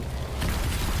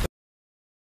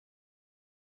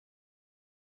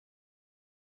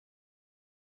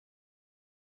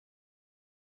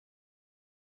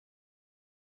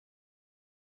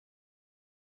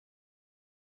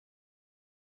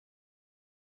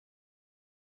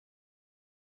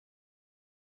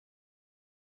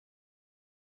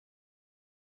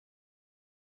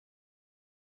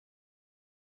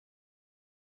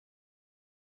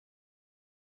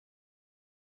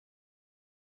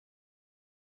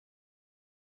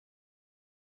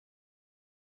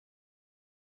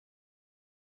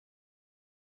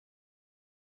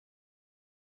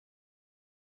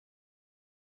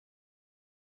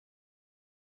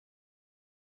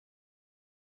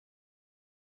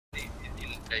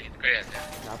 இது கிடையாது.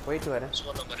 நான் போயிட்டு வரேன். So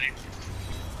number 2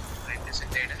 right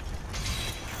centre.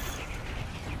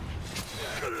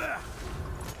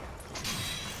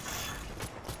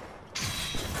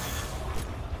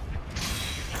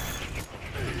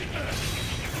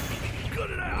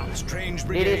 Strange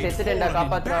Brigade. செத்துட்டேன்டா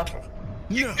காப்பாத்துடா.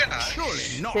 Surely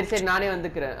not. சரி நானே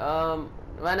வந்துக்கிறேன்.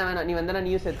 வேணாம் நீ வந்தனா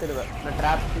நீயும் செத்துடுவ. நான்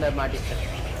ட்ராப்ல மாட்டிட்டேன்.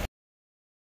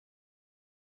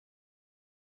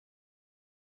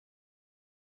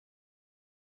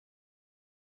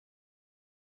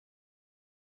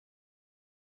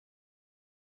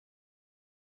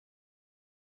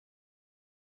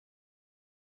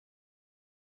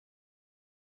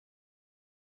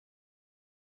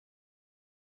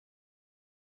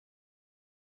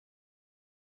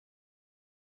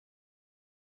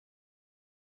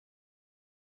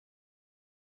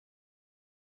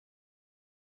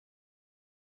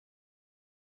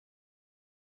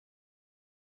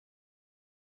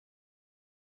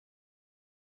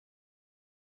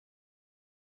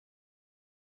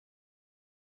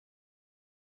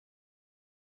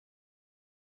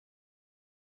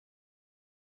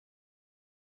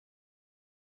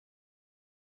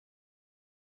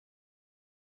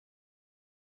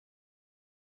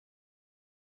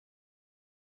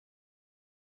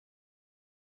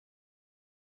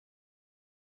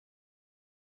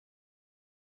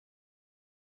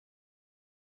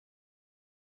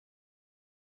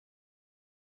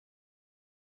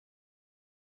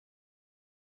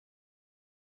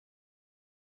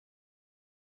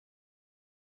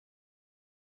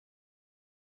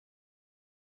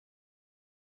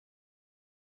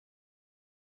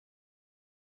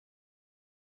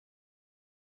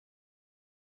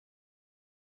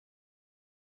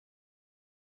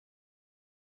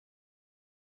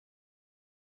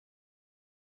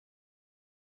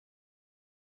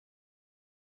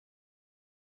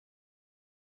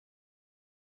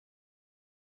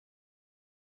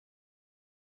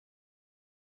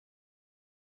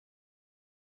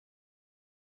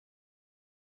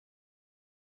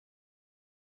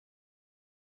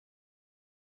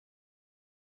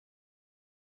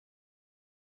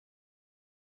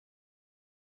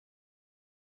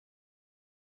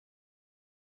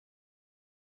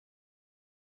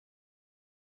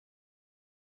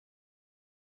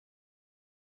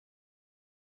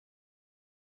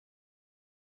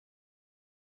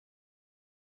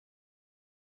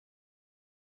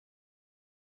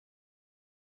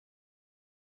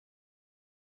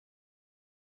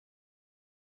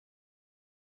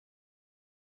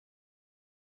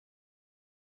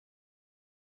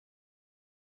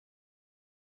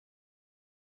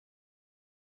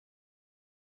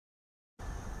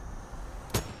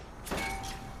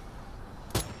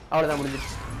 அவ்வளவுதான்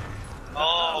முடிஞ்சிருச்சு.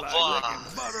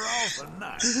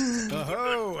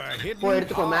 போய்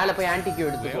எடுத்துக்கோ, மேல போய் ஆன்டிக்யூ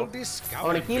எடுத்துக்கோ.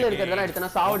 அவனை கீழே இருக்கிறதெல்லாம் எடுத்தனா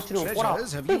சாவடிச்சிடும். போடா.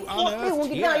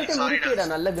 உங்ககிட்ட ஐட்டம் இருக்கேடா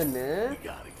நல்ல கன்னு.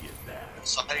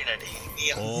 Sorry daddy.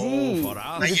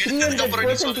 இது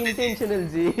 300% இன்டென்ஷனல்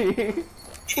ஜி.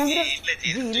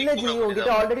 இல்ல ஜி,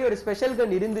 உங்ககிட்ட ஆல்ரெடி ஒரு ஸ்பெஷல்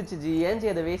கன் இருந்துச்சு ஜி. ஏன் ஜி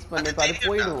அதை வேஸ்ட் பண்ண? அது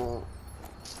போய்டும்.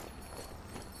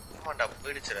 ஆமாடா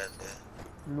போயிடுச்சுடா அது.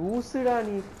 லூசுடா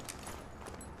நீ.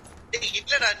 டேய்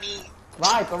இல்லடா நீ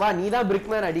வா இப்ப வா, நீ தான்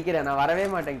பிரிக்மேன் அடிக்கிற. நான் வரவே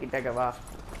மாட்டேன் கிட்டக்க. வா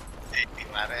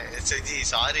ஜி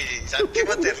சாரி ஜி,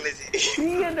 சத்தியமா தெரியல ஜி.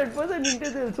 300%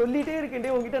 இன்டென்ஷனல் சொல்லிட்டே இருக்கேன்.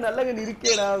 உங்ககிட்ட நல்ல கன்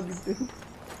இருக்கேடா அப்படிட்டு.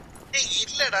 டேய்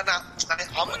இல்லடா நான்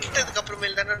அவன் கிட்டதுக்கு அப்புறமே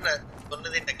இல்லனா நான்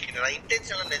சொன்னதே டக்கிட்டா. நான்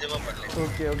இன்டென்ஷனலா நிஜமா பண்ணல.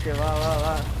 ஓகே ஓகே வா வா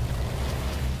வா.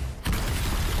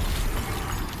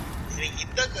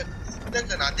 இந்த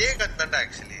அதே கன் தான்டா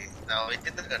ஆக்சுவலி. நான்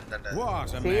வெச்சிருந்த கன் தான்டா.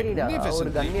 சரிடா, ஒரு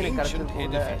கன் எனக்கு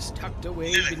கடக்குது. tucked away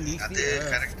beneath the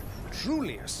earth.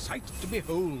 Truly a sight to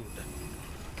behold.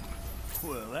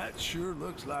 Well, that sure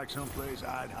looks like some place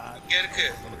I'd hide. இங்க இருக்கு.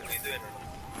 இது வேணும்.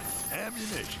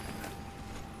 Ammunition.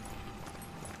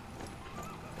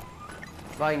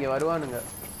 வா இங்க வருவானுங்க.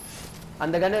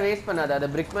 அந்த கன்னை வேஸ்ட் பண்ணாத, அத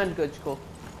பிரிக்மேனுக்கு வெச்சுக்கோ.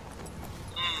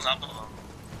 ஆமா.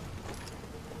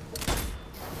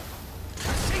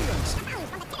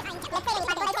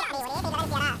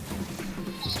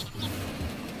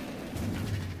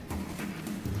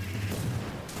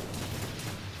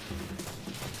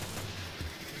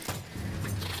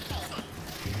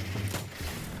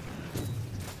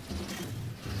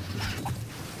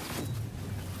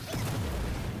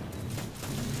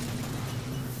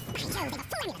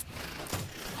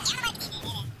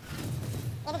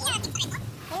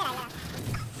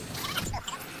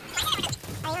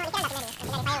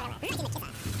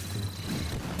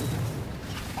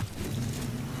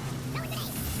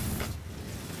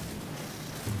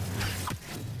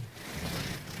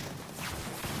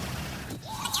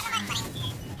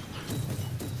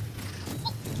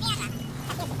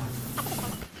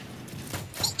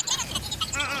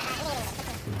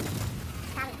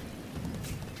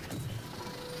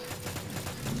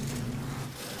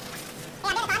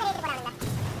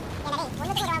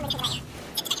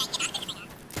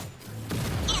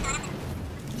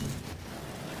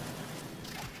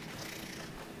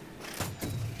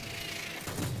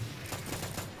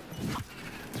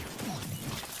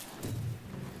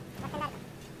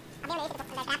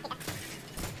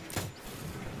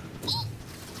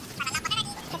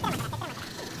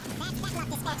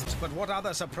 but what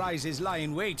other surprises lie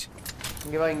in wait?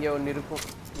 இங்க வா, இங்க ஒன்னு இருக்கும்.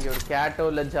 இங்க ஒரு கேட்டோ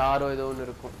இல்ல ஜாரோ ஏதோ ஒன்னு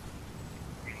இருக்கும்.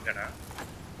 எங்கடா?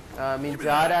 மீன்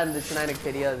ஜாரா இருந்துச்சுன்னா எனக்கு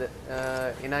தெரியாது.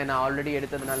 ஏன்னா நான் ஆல்ரெடி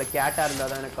எடுத்ததுனால கேட்டா இருந்தா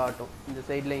தான் எனக்கு காட்டும். இந்த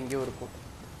சைடுல எங்கேயோ இருக்கும்.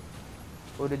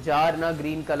 ஒரு ஜார்னா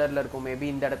கிரீன் கலர்ல இருக்கும். மேபி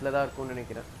இந்த இடத்துல தான் இருக்கும்னு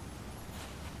நினைக்கிறேன்.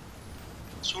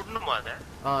 சுடணுமா அத?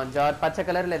 ஜார் பச்சை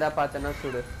கலர்ல ஏதா பார்த்தனா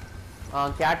சுடு.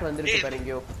 கேட் வந்திருக்கு பாரு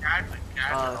எங்கேயோ. கேட்.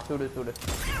 சுடு.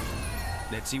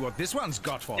 Let's see what this one's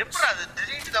got for us. எப்பற அது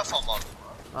திடீர்னு தான் ஃபார்ம் ஆகும்?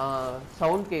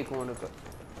 சவுண்ட் கேக்கும் உனக்கு.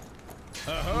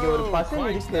 இங்க ஒரு பசங்க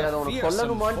இருக்கு, அத உனக்கு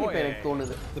சொல்லணுமான்னு இப்ப எனக்கு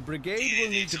தோணுது. The brigade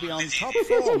will need to be on top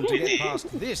form to get past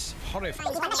this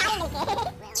horrifying.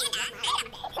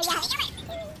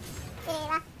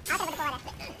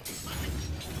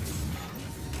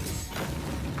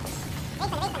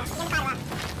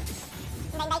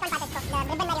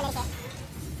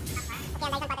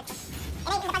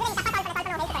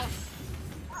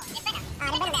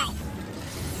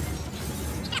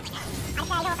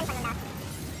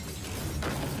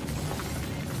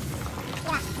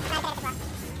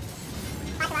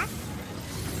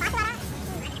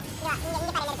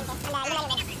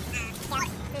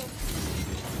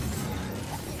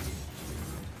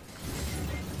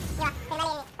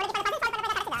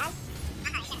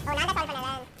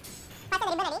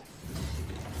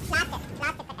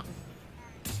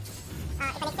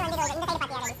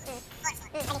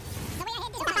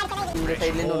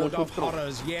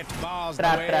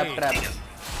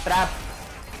 Trap.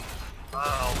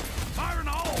 Fire and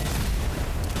all.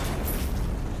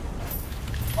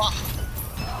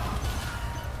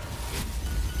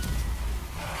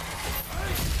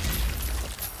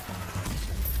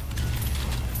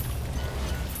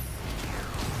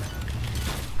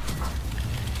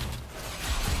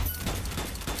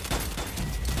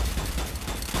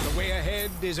 The way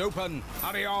ahead is open.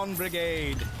 Hurry on,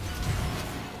 Brigade.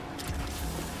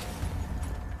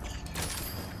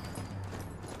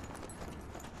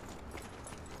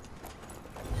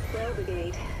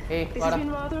 Brigade. Hey, this has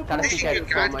been rather a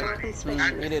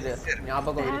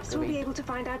Perhaps we'll be able to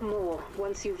find out more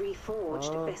once you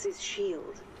reforged Bess's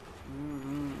shield.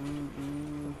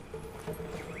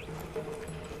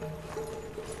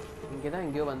 இங்கதான்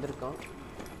எங்கயோ வந்திருக்கோம்.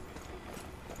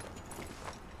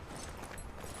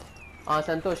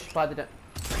 சந்தோஷ் பாத்துட்டேன்.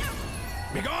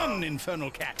 Begone,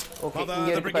 infernal cat. Okay,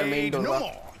 இங்க இருக்கு பாரு main door.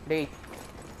 டேய்.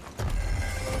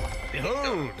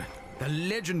 Behold, the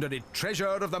legendary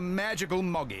treasure of the magical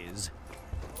Moggies.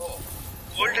 Oh,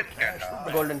 golden cat.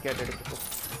 Golden cat எடுத்துக்கோ.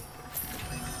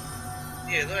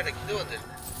 ஏதோ எனக்கு இது வந்து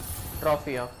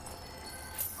ட்ராஃபியா?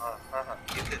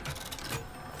 இது.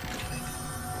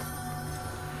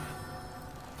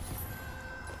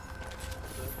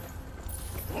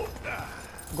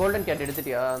 கோல்டன் கேட்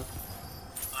எடுத்துட்டியா?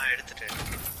 எடுத்துட்டேன்.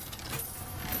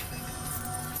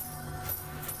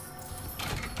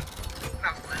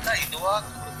 நான் ஃபுல்லா இதுவா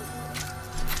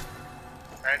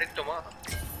எடுத்துமா?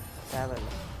 தேவையில்ல.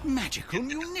 Magical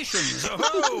munitions. Oh,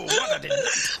 what a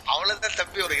delight. அவ்வளவுதான்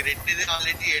தம்பி, ஒரு ரெண்டு இது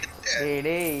ஆல்ரெடி எடுத்தேன்.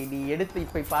 டேய் நீ எடுத்து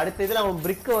இப்ப அடுத்த இதுல அவன்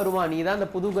பிரிக் வருவான். நீ தான் அந்த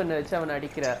புது கன்னை வச்சு அவனை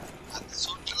அடிக்கிற. அது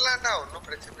சுற்றலாம்டா, ஒண்ணும்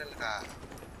பிரச்சனை இல்லடா.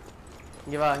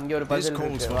 இங்க வா, இங்க ஒரு பசில்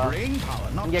இருக்கு வா.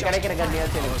 இங்க கிடைக்கிற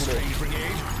கன்னியாச்சு எனக்கு கொடு.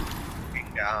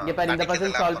 இங்க பாரு, இந்த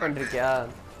பசில் சால்வ் பண்றியா?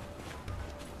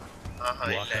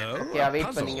 இல்ல. ஓகே,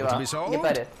 வெயிட் பண்ணீங்க வா. இங்க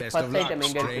பாரு, ஃபர்ஸ்ட் ஐட்டம்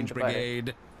எங்க இருக்குன்னு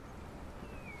பாரு.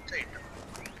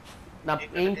 நான்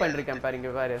எய்ம் பண்ணிருக்கேன் பாரு,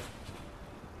 இங்க பாரு.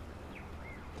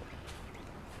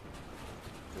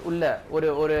 உள்ள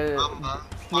ஒரு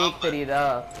ஸ்னேக் தெரியுதா?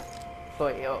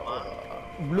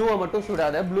 ப்ளூவை மட்டும்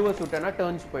சுடாத, ப்ளூவை சுட்டனா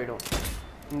டர்ன்ஸ் போயிடும்.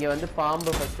 இங்க வந்து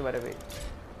பாம்பு ஃபர்ஸ்ட் வரவே.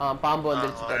 பாம்பு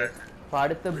வந்துருச்சு பாரு. இப்ப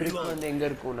அடுத்த பிரிக் வந்து எங்க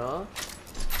இருக்கும்னா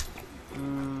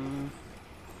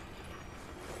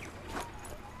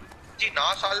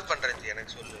நான் சால்வ் பண்றேன்,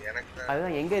 எனக்கு சொல்லு. எனக்கு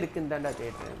அதுதான் எங்க இருக்குன்னு தான்டா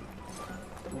கேட்டேன்.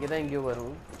 இங்கதான் எங்கேயோ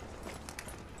வரும்.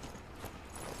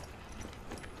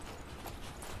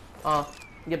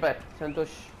 இங்க பாரு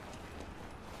சந்தோஷ்.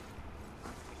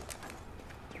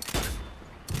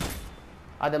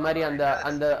 அத மாதிரி அந்த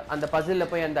அந்த அந்த பசில்ல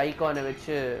போய் அந்த ஐகானை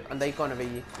வச்சு அந்த ஐகானை வை.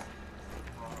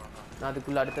 நான்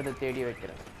அதுக்குள்ள அடுத்தது தேடி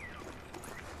வைக்கிறேன்.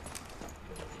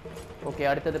 ஓகே,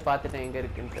 அடுத்தது பார்த்துட்டேன் எங்க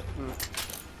இருக்குன்னு.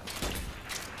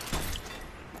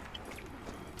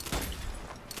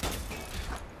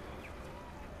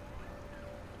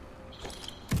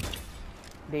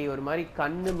 டேய் ஒரு மாதிரி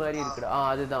கண்ணு மாதிரி இருக்குடா.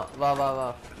 அதுதான். வா வா வா.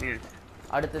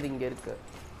 அடுத்தது இங்க இருக்கு.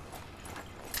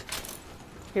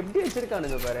 எப்படி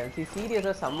வச்சிருக்கானுங்க பாரு.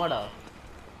 சீரியஸா செம்மடா.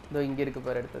 இதோ இங்க இருக்கு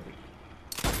பாரு அடுத்தது.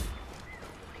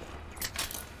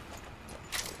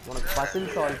 உனக்கு பசில்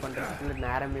சால்வ் பண்றதுக்கு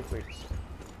நேரமே போயிடுச்சு.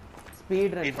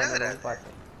 ஸ்பீட் ரன் பண்ணணும்னு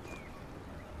பார்த்தேன்.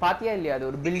 பாத்தியா இல்லையா அது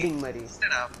ஒரு பில்டிங் மாதிரி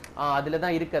அதுல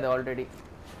தான் இருக்கு அது ஆல்ரெடி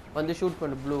வந்து ஷூட்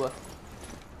பண்ணு ப்ளூவா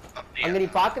அங்க நீ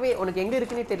பார்க்கவே உனக்கு எங்க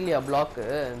இருக்குனே தெரியலையா பிளாக்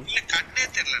இல்ல கண்ணே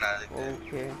தெரியலடா அதுக்கு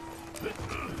ஓகே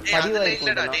பதிவா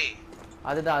இருக்குடா டேய்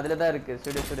அதுதான் அதுல தான் இருக்கு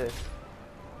சுடு சுடு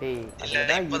டேய்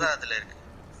இல்லடா இப்போதான் அதுல இருக்கு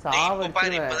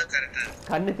சாவடிச்சு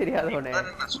கண்ணு தெரியாதவனே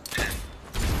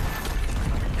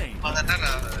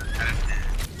அதனா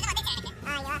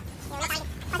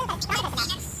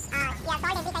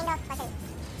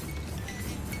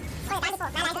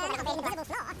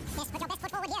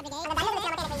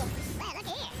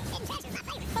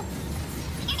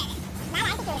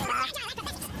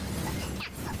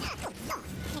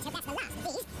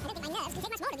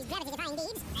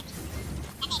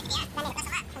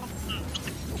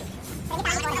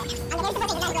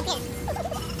கரெக்ட்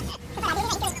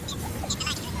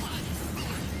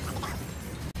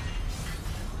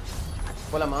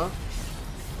போலாமா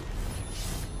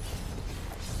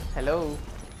ஹலோ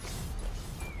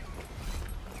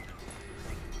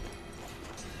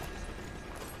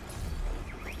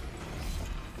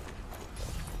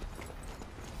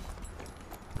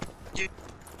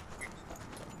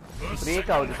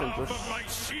பிரேக் ஆகுது சந்தோஷ்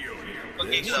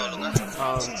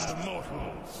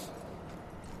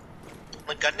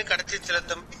கண்ணு கிடைச்சிச்சுல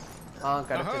தம்பி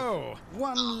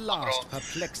one last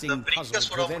perplexing puzzle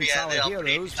prevents our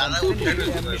heroes from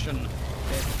finishing their mission.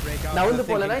 நவுந்து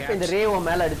போலனா இப்ப இந்த ரேவோ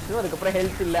மேல அடிச்சு அதுக்கு அப்புறம்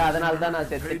ஹெல்த் இல்ல அதனால தான் நான்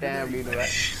செத்துட்டேன்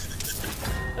அப்படினுவேன்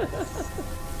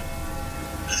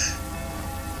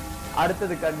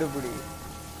அடுத்து கண்டுபிடி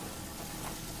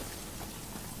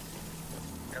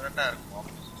என்னடா இருக்கும்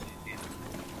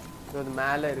இது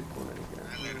மேல இருக்கும் நினைக்கிறேன்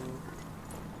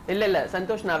இல்ல இல்ல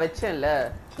சந்தோஷ் நான் வெச்சேன்ல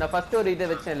நான் ஃபர்ஸ்ட் ஒரு இத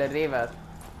வெச்சேன்ல ரேவா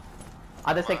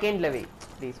அத செகண்ட்ல வை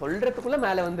நீ சொல்றதுக்குள்ள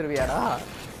மேல வந்துருவியாடா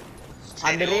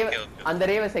அந்த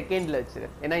ரேவ செகண்ட்ல வெச்சிரு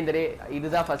ஏனா இந்த ரே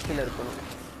இதுதான் ஃபர்ஸ்ட்ல இருக்கணும்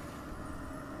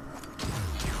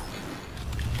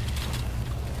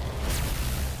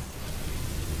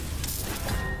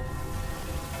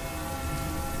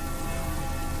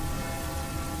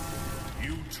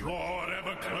You draw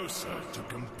ever closer to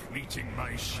completing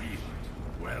my shield.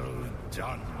 Well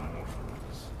done.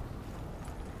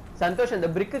 Santhosh அந்த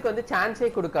பிரிக்குக்கு வந்து சான்ஸே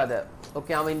கொடுக்காத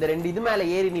ஓகே அவன் இந்த ரெண்டு இது மேல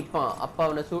ஏறி நிப்பான் அப்ப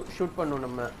அவனை ஷூட் பண்ணும்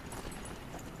நம்ம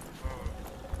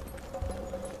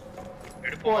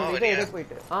போயிட்டு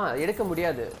எடுக்க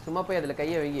முடியாது சும்மா போய் அதுல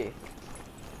கைய வையே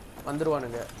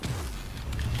வந்துருவானுங்க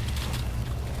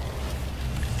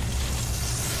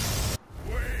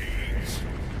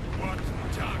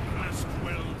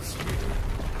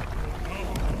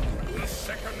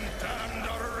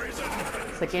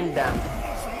செகண்ட் டேம்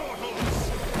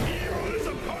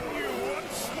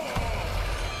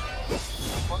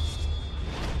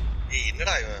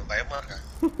என்னடா இவன் பயமா இருக்கான்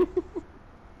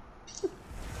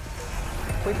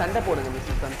போய் சண்டை போடுங்க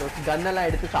மிஸ்டர் சந்தோஷ் கன் எல்லாம்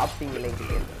எடுத்து சாப்பிட்டீங்களே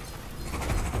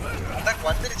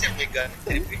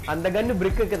அந்த கன்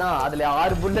பிரிக்குக்கு தான் அதுல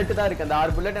 6 புல்லட் தான் இருக்கு அந்த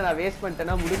 6 புல்லட்டை நான் வேஸ்ட்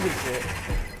பண்ணிட்டேன்னா முடிஞ்சிருச்சு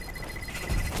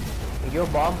ஐயோ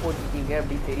பாம்பு போட்டுருக்கீங்க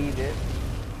அப்படி தெரியுது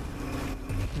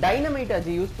டைனமைட்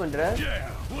அஜி யூஸ் பண்ற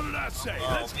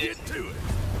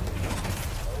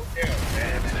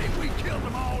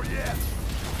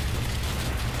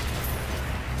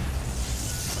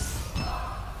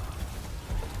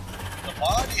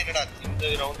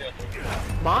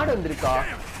மாடு வந்திருக்கா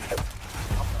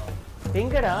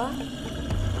எங்கடா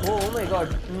ஓ மை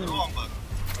காட்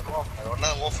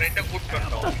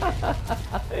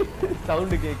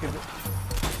சவுண்ட் கேக்குது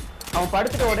அவன்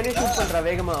படுத்துட்டு உடனே ஷூட் பண்றான்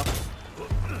வேகமா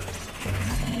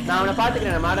நான் அவனை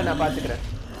பாத்துக்கிறேன் மாட நான் பாத்துக்கிறேன்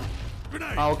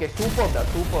ஓகே சூப்பர்டா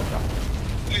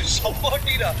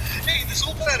சப்போர்ட்டிடா இது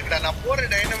சூப்பரா இருக்குடா நான் போற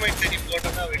டைனமைட் நீ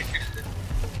போட்டனா வெடிக்குது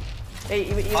ஏய்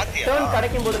இவன் டர்ன்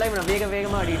கிடைக்கும் போதுல இவன்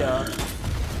வேகமா அடிடா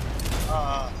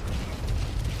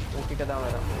ஓகே தான்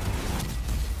வரான்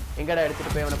எங்கடா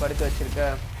எடுத்துட்டு போய் அவனை படுக்க வச்சிருக்க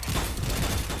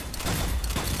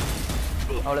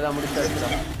அவ்வளவுதான் முடிச்சாச்சுடா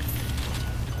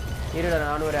இருடா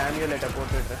நானும் ஒரு ஆம்பியூலேட்டை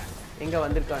போட்டுடுறேன் எங்க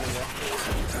வந்திருக்கானுங்க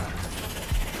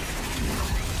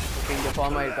ஓகே இங்க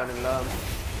ஃபார்ம் ஆயிருக்கானுங்களா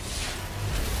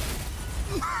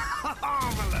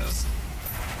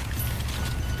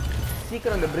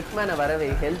சீக்கிரம் அந்த பிரிக்மேனை வரவே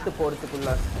ஹெல்த்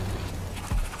போறதுக்குள்ள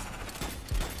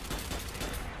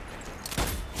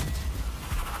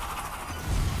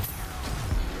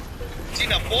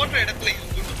நான் போடுற இடத்துல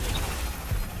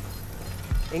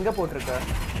எங்க போட்டுருக்க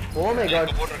ஓ மை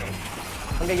காட்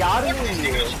அங்க யாருமே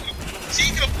இல்லையே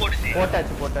சீக்கிரம்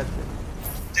போட்டாச்சு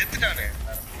செத்துட்டானே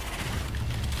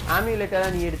ஆம்பியூலேட்டரா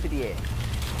நீ எடுத்துட்டியே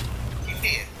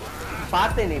இல்லையே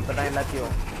பார்த்தேனே இப்பதான்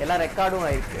எல்லாத்தையும் எல்லாம் ரெக்கார்டும்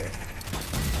ஆயிருக்கு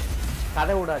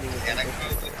கதை விடாதீங்க எனக்கு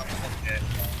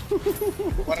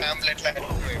ஒரு ஆம்புலன்ஸ்ல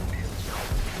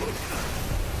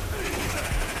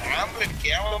ஆம்புலெட்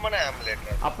கேவலமான ஆம்புலெட்.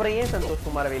 அப்புறம் ஏன் சந்தோஷ்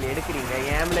குமாரவேல் எடுக்கிறீங்க?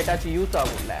 ஆம்புலெட்டாச்சும் யூஸ்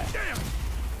ஆகும்ல.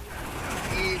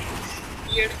 நீ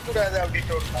எடுக்கக்கூடாது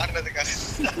அப்படின்ற ஒரு காரணத்துக்காக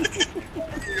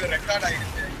ரெக்கார்ட்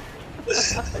ஆகிடுச்சு.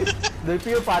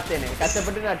 இப்பயும் பார்த்தேனே,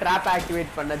 கஷ்டப்பட்டு நான் ட்ராப்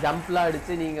ஆக்டிவேட் பண்ண ஜம்ப்லாம்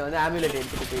அடிச்சு நீங்க வந்து ஆம்புலெட்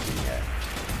எடுத்துட்டு போயிட்டீங்க.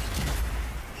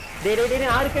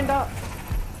 டேய் ஆர்க்கண்டா.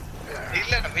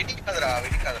 இல்ல வெடிக்காதடா.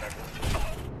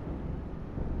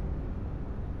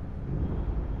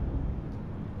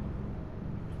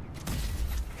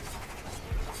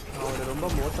 அவரு ரொம்ப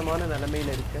மோசமான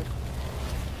நிலைமையில இருக்கு.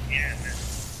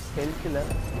 ஹெல்த்ல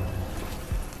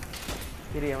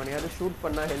சரி, அவனையாவது ஷூட்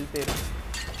பண்ணா ஹெல்த் இருக்கு.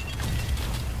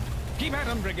 Keep at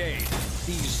them, Brigade.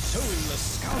 These soulless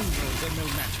scoundrels are no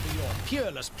match for your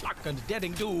peerless pluck and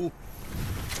daring do.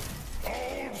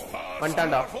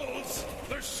 Mantanda.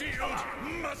 The shield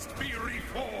must be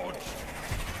reforged.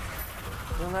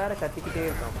 இவன் வேற கத்திக்கிட்டே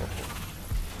இருக்கான்.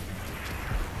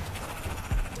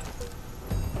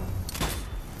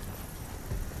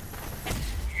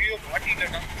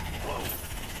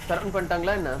 சரவுண்ட்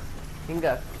பண்ணிட்டாங்களா என்ன? இங்க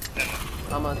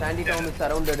ஆமா, சாண்டி டவுன்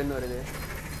சரவுண்டட்னு வருது.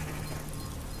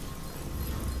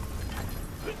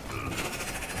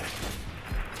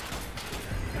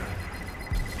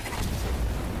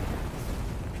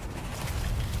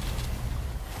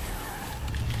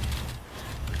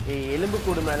 ஏய், எலும்பு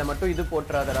கூடு மேல மட்டும் இது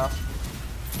போட்டுறாதடா.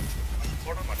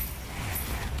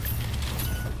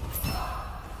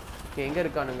 எங்க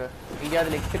இருக்கானுங்க?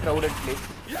 எங்கேயாவது நெக்ஸ்ட் கிரவுடட் பிளேஸ்.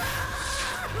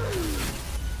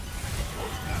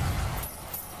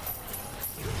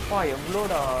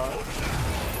 எவ்வளோடா?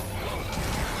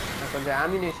 நான் கொஞ்சம்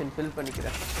ஆமினேஷன் ஃபில்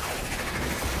பண்ணிக்கிறேன்.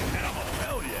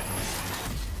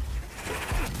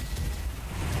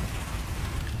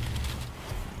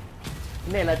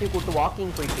 இன்னும் எல்லாத்தையும் கூப்பிட்டு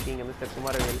வாக்கிங் போயிட்டு இருக்கீங்க மிஸ்டர்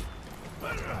குமாரவேல்.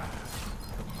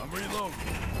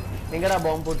 எங்கடா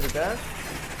பாம்பு போட்டிருக்க?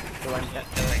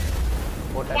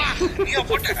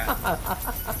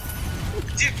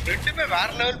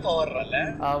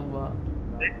 ஆமா,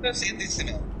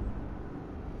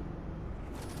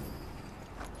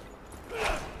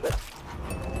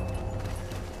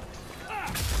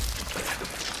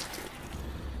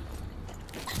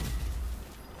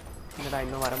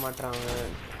 இன்னும் வரமாட்டாங்க.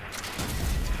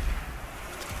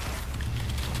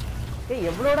 ஏய்,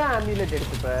 எவ்வளோடா ஆம்புலெட்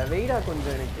எடுத்துப்ப? வெயிடா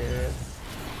கொஞ்சம் எனக்கு.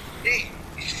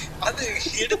 அது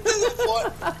எடுத்தது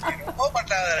ரொம்ப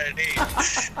பண்ணாதடா டேய்.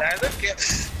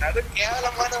 நான்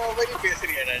கேவலமான மொபைல்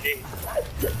பேசுறியாடா டேய்.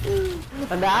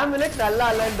 அந்த ஆம்புலெட் நல்லா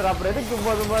இல்லன்ற, அப்புறம் எதுக்கு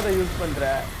சும்மா அதை யூஸ் பண்ற?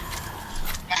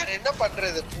 வேற என்ன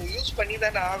பண்றது? யூஸ் பண்ணி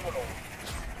தானே ஆகணும்.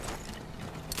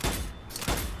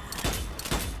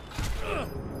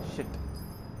 ஷிட்.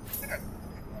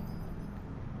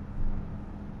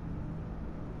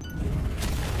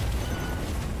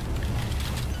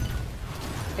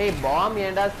 ஏய், பாம்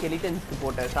ஏன்டா ஸ்கெலிட்டன்ஸ்க்கு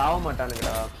போட்ட? சாவ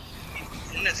மாட்டானுங்கடா.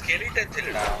 இல்ல ஸ்கெலிட்டன்ஸ்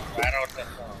இல்லடா, வேற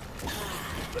ஒருத்தர் தான்.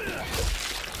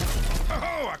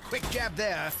 Oh, a quick jab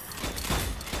there.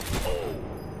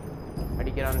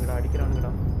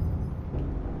 அடிக்கிறானுங்கடா.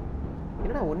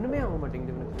 என்னடா ஒண்ணுமே ஆக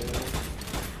மாட்டேங்குது இவனுக்கு.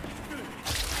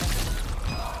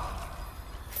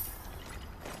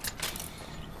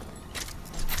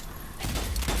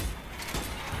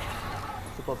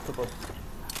 சூப்பர்.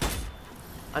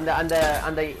 அந்த அந்த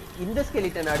அந்த இந்த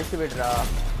ஸ்கெலிட்டன் அடிச்சு விடுறா.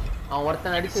 அவன்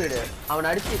ஒருத்தன் அடிச்சு விடு. அவன்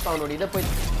அடிச்சு இப்ப அவனோட இதை போய்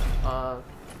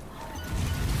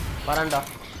வரான்டா.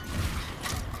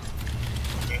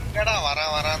 எங்கடா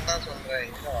வரான் தான்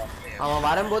சொல்றேன். அவன்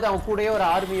வரும்போது அவன் கூடயே ஒரு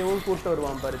ஆர்மியவும் கூட்டு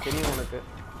வருவான் பாரு, தெரியும் உனக்கு.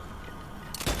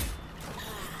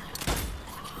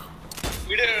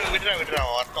 விடுறா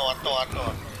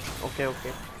வரட்டும்.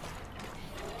 ஓகே.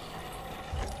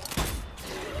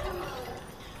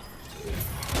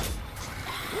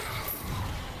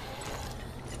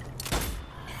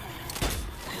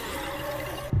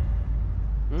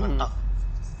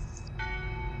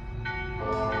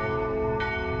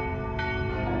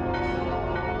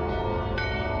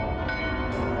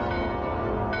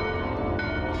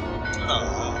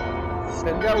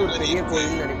 தஞ்சாவூர் பெரிய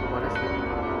கோயில் நினைக்கும் மனசு.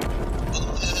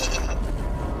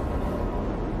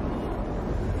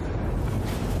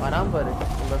 வரான் பாரு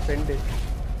உங்க ஃப்ரெண்டு.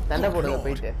 சண்டை போடுங்க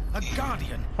போயிட்டு.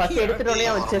 ஃபர்ஸ்ட் எடுத்துட்டோனே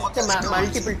அவன் செஸ்ட்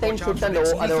மல்டிபிள் டைம் சுட்டு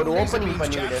அதை ஒரு opening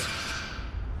பண்ணிவிடு.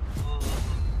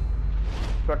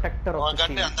 Protector of the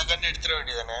shield. அந்த கன் எடுத்துற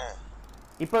வேண்டியதானே?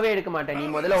 இப்பவே எடுக்க மாட்டேன், நீ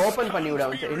முதல்ல ஓபன் பண்ணி விடு.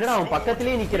 அவன் என்னடா அவன்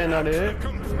பக்கத்துலயே நிக்கிறேன் நானு.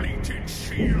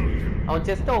 அவன்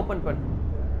செஸ்ட ஓபன் பண்ணு.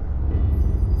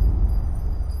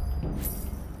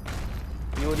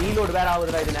 ஐயோ, ரீலோட் வேற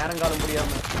ஆகுதுடா, இது நேரங்காலம்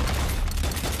முடியாம.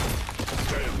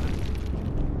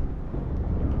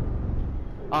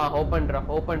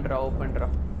 ஓபன்ரா.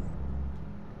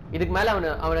 இதுக்கு மேல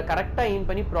அவனை கரெக்டா எய்ம்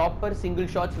பண்ணி ப்ராப்பர் சிங்கிள்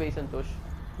ஷாட்ஸ் வை சந்தோஷ்.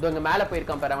 இதோ இங்க மேல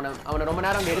போயிருக்கான் பாரு. அவனை ரொம்ப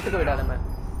நேரம் அங்க எடுத்துக்க விடாதம.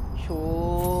 ஷோ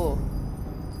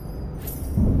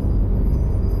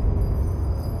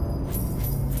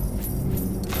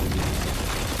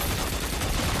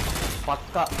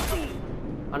பக்கா.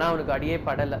 ஆனா அவனுக்கு அடியே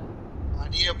படல.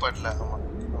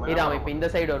 இது அவன் இப்ப இந்த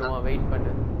சைடு வருவான். வெயிட்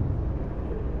பண்ணு.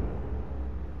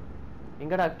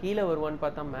 எங்கடா கீழே வருவான்னு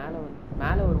பார்த்தா மேல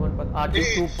வருவான்னு பார்த்தா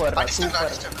சூப்பர்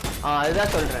சூப்பர்.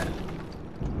 அதுதான் சொல்றேன்.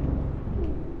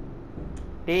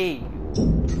 டேய்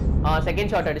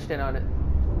செகண்ட் ஷாட் அடிச்சிட்டேன் நானு.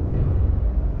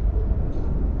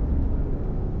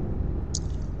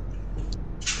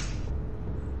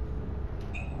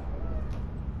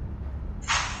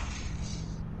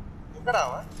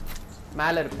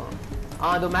 மேல இருப்பான்.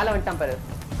 அது மேல வந்துட்டான் பாரு.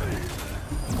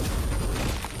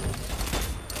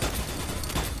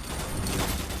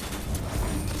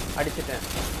 அடிச்சிட்டேன்.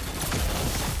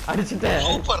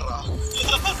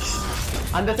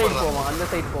 அந்த சைடு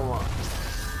போவான்.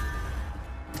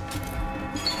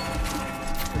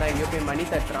 நான் இங்க போய் மணி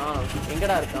தட்டுறான்.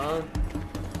 எங்கடா இருக்கான்?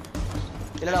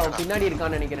 இல்லடா அவன் பின்னாடி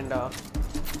இருக்கான்னு நினைக்கிறேன்டா.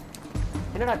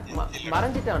 என்னடா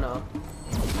மறைஞ்சிட்டானா?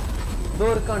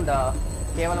 இதோ இருக்கான்டா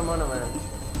கேவலமானவன்.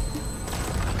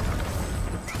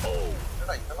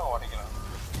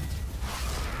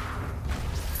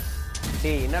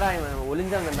 டேய் என்னடா இவன்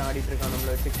ஒளிஞ்சாங்கன்னு ஆடிட்டு இருக்கான்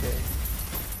நம்மள வச்சுட்டு.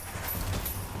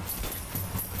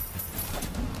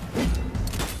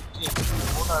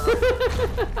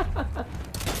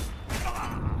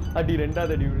 அடி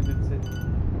ரெண்டாவது அடி விழுந்துச்சு.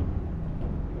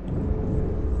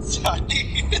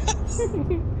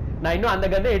 நான் இன்னும் அந்த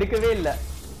கன்னை எடுக்கவே இல்ல.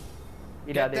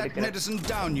 இது அதை எடுக்கிறேன்.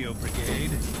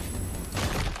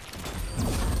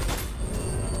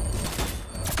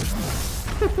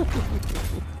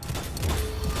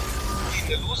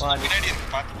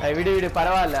 விடு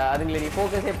பரவாயில்ல. அதுங்களை நீ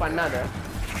போக்கஸே பண்ணாத.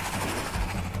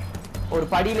 ஒரு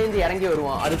படியில இருந்து இறங்கி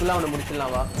வருவான். அதுக்குள்ள அவனை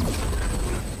முடிச்சிடலாம் வா.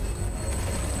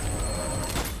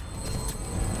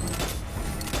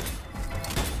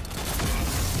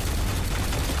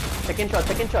 செகண்ட்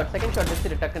ஷாட்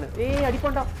வெச்சிரு டக்குன்னு. ஏய்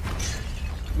அடிப்போண்டா.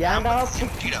 ஏன்டா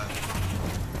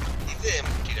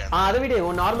அதை விட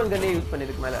ஒரு நார்மல் கன்னே யூஸ்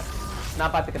பண்ணதுக்கு மேல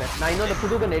நான் பாத்துக்கிறேன். நான் இன்னும் அந்த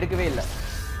புது கன் எடுக்கவே இல்லை.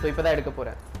 ஸோ இப்பதான் எடுக்க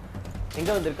போறேன். எங்க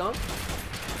வந்திருக்கான்?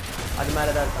 அது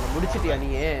மேலதான் இருக்கான். முடிச்சிட்டியா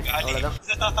நீயே? அவ்வளவுதான்.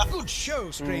 Good show,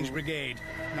 Strange Brigade.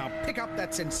 Now pick up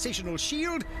that sensational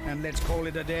shield and let's call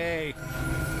it a day.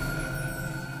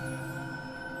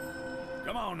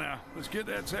 Come on now, let's get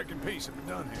that second piece and we're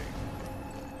done here.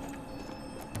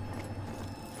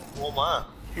 Oma.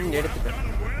 எடுத்துட்டேன்.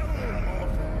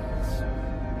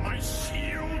 My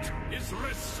shield is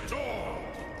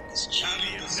restored. Carry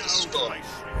it now to my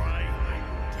shrine.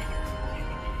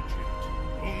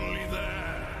 Only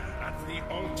there at the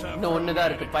altar. No ஒண்ணுதான்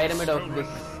இருக்கு. Pyramid of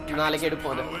this. நாளைக்கு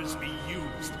எடுப்போம் அது.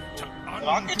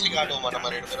 Rocket காடுமா நம்ம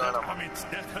ரெண்டு பேரும்.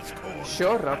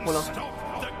 Sure, போலாம்.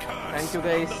 Thank you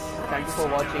guys. Thank you for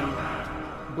watching.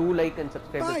 Do like and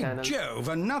subscribe to the channel. By Jove,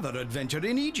 another adventure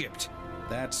in Egypt.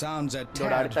 That sounds a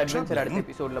tad troubling.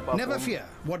 Never fear.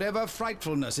 Whatever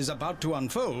frightfulness is about to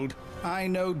unfold, I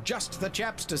know just the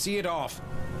chaps to see it off.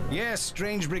 Yes,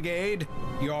 Strange Brigade,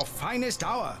 your finest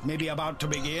hour may be about to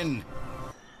begin.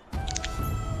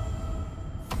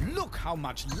 Look how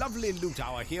much lovely loot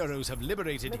our heroes have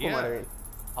liberated here.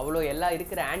 அவ்வளோ எல்லாம்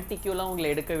இருக்கிற ஆன்டிக்யூலாம் உங்களை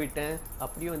எடுக்க விட்டேன்.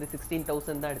 அப்படியே வந்து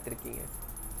 16,000 தான் எடுத்திருக்கீங்க.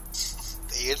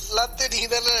 எல்லாத்தையும் நீ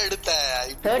தானே எடுத்த.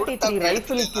 33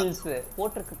 ரைஃபிள் கில்ஸ்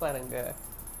போட்டிருக்கு பாருங்க.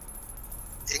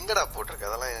 எங்கடா போட்டிருக்கு?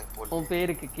 அதெல்லாம் எனக்கு போல. உன்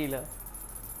பேருக்கு கீழ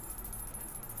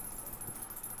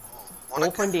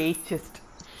ஓபன் தி 8 செஸ்ட்.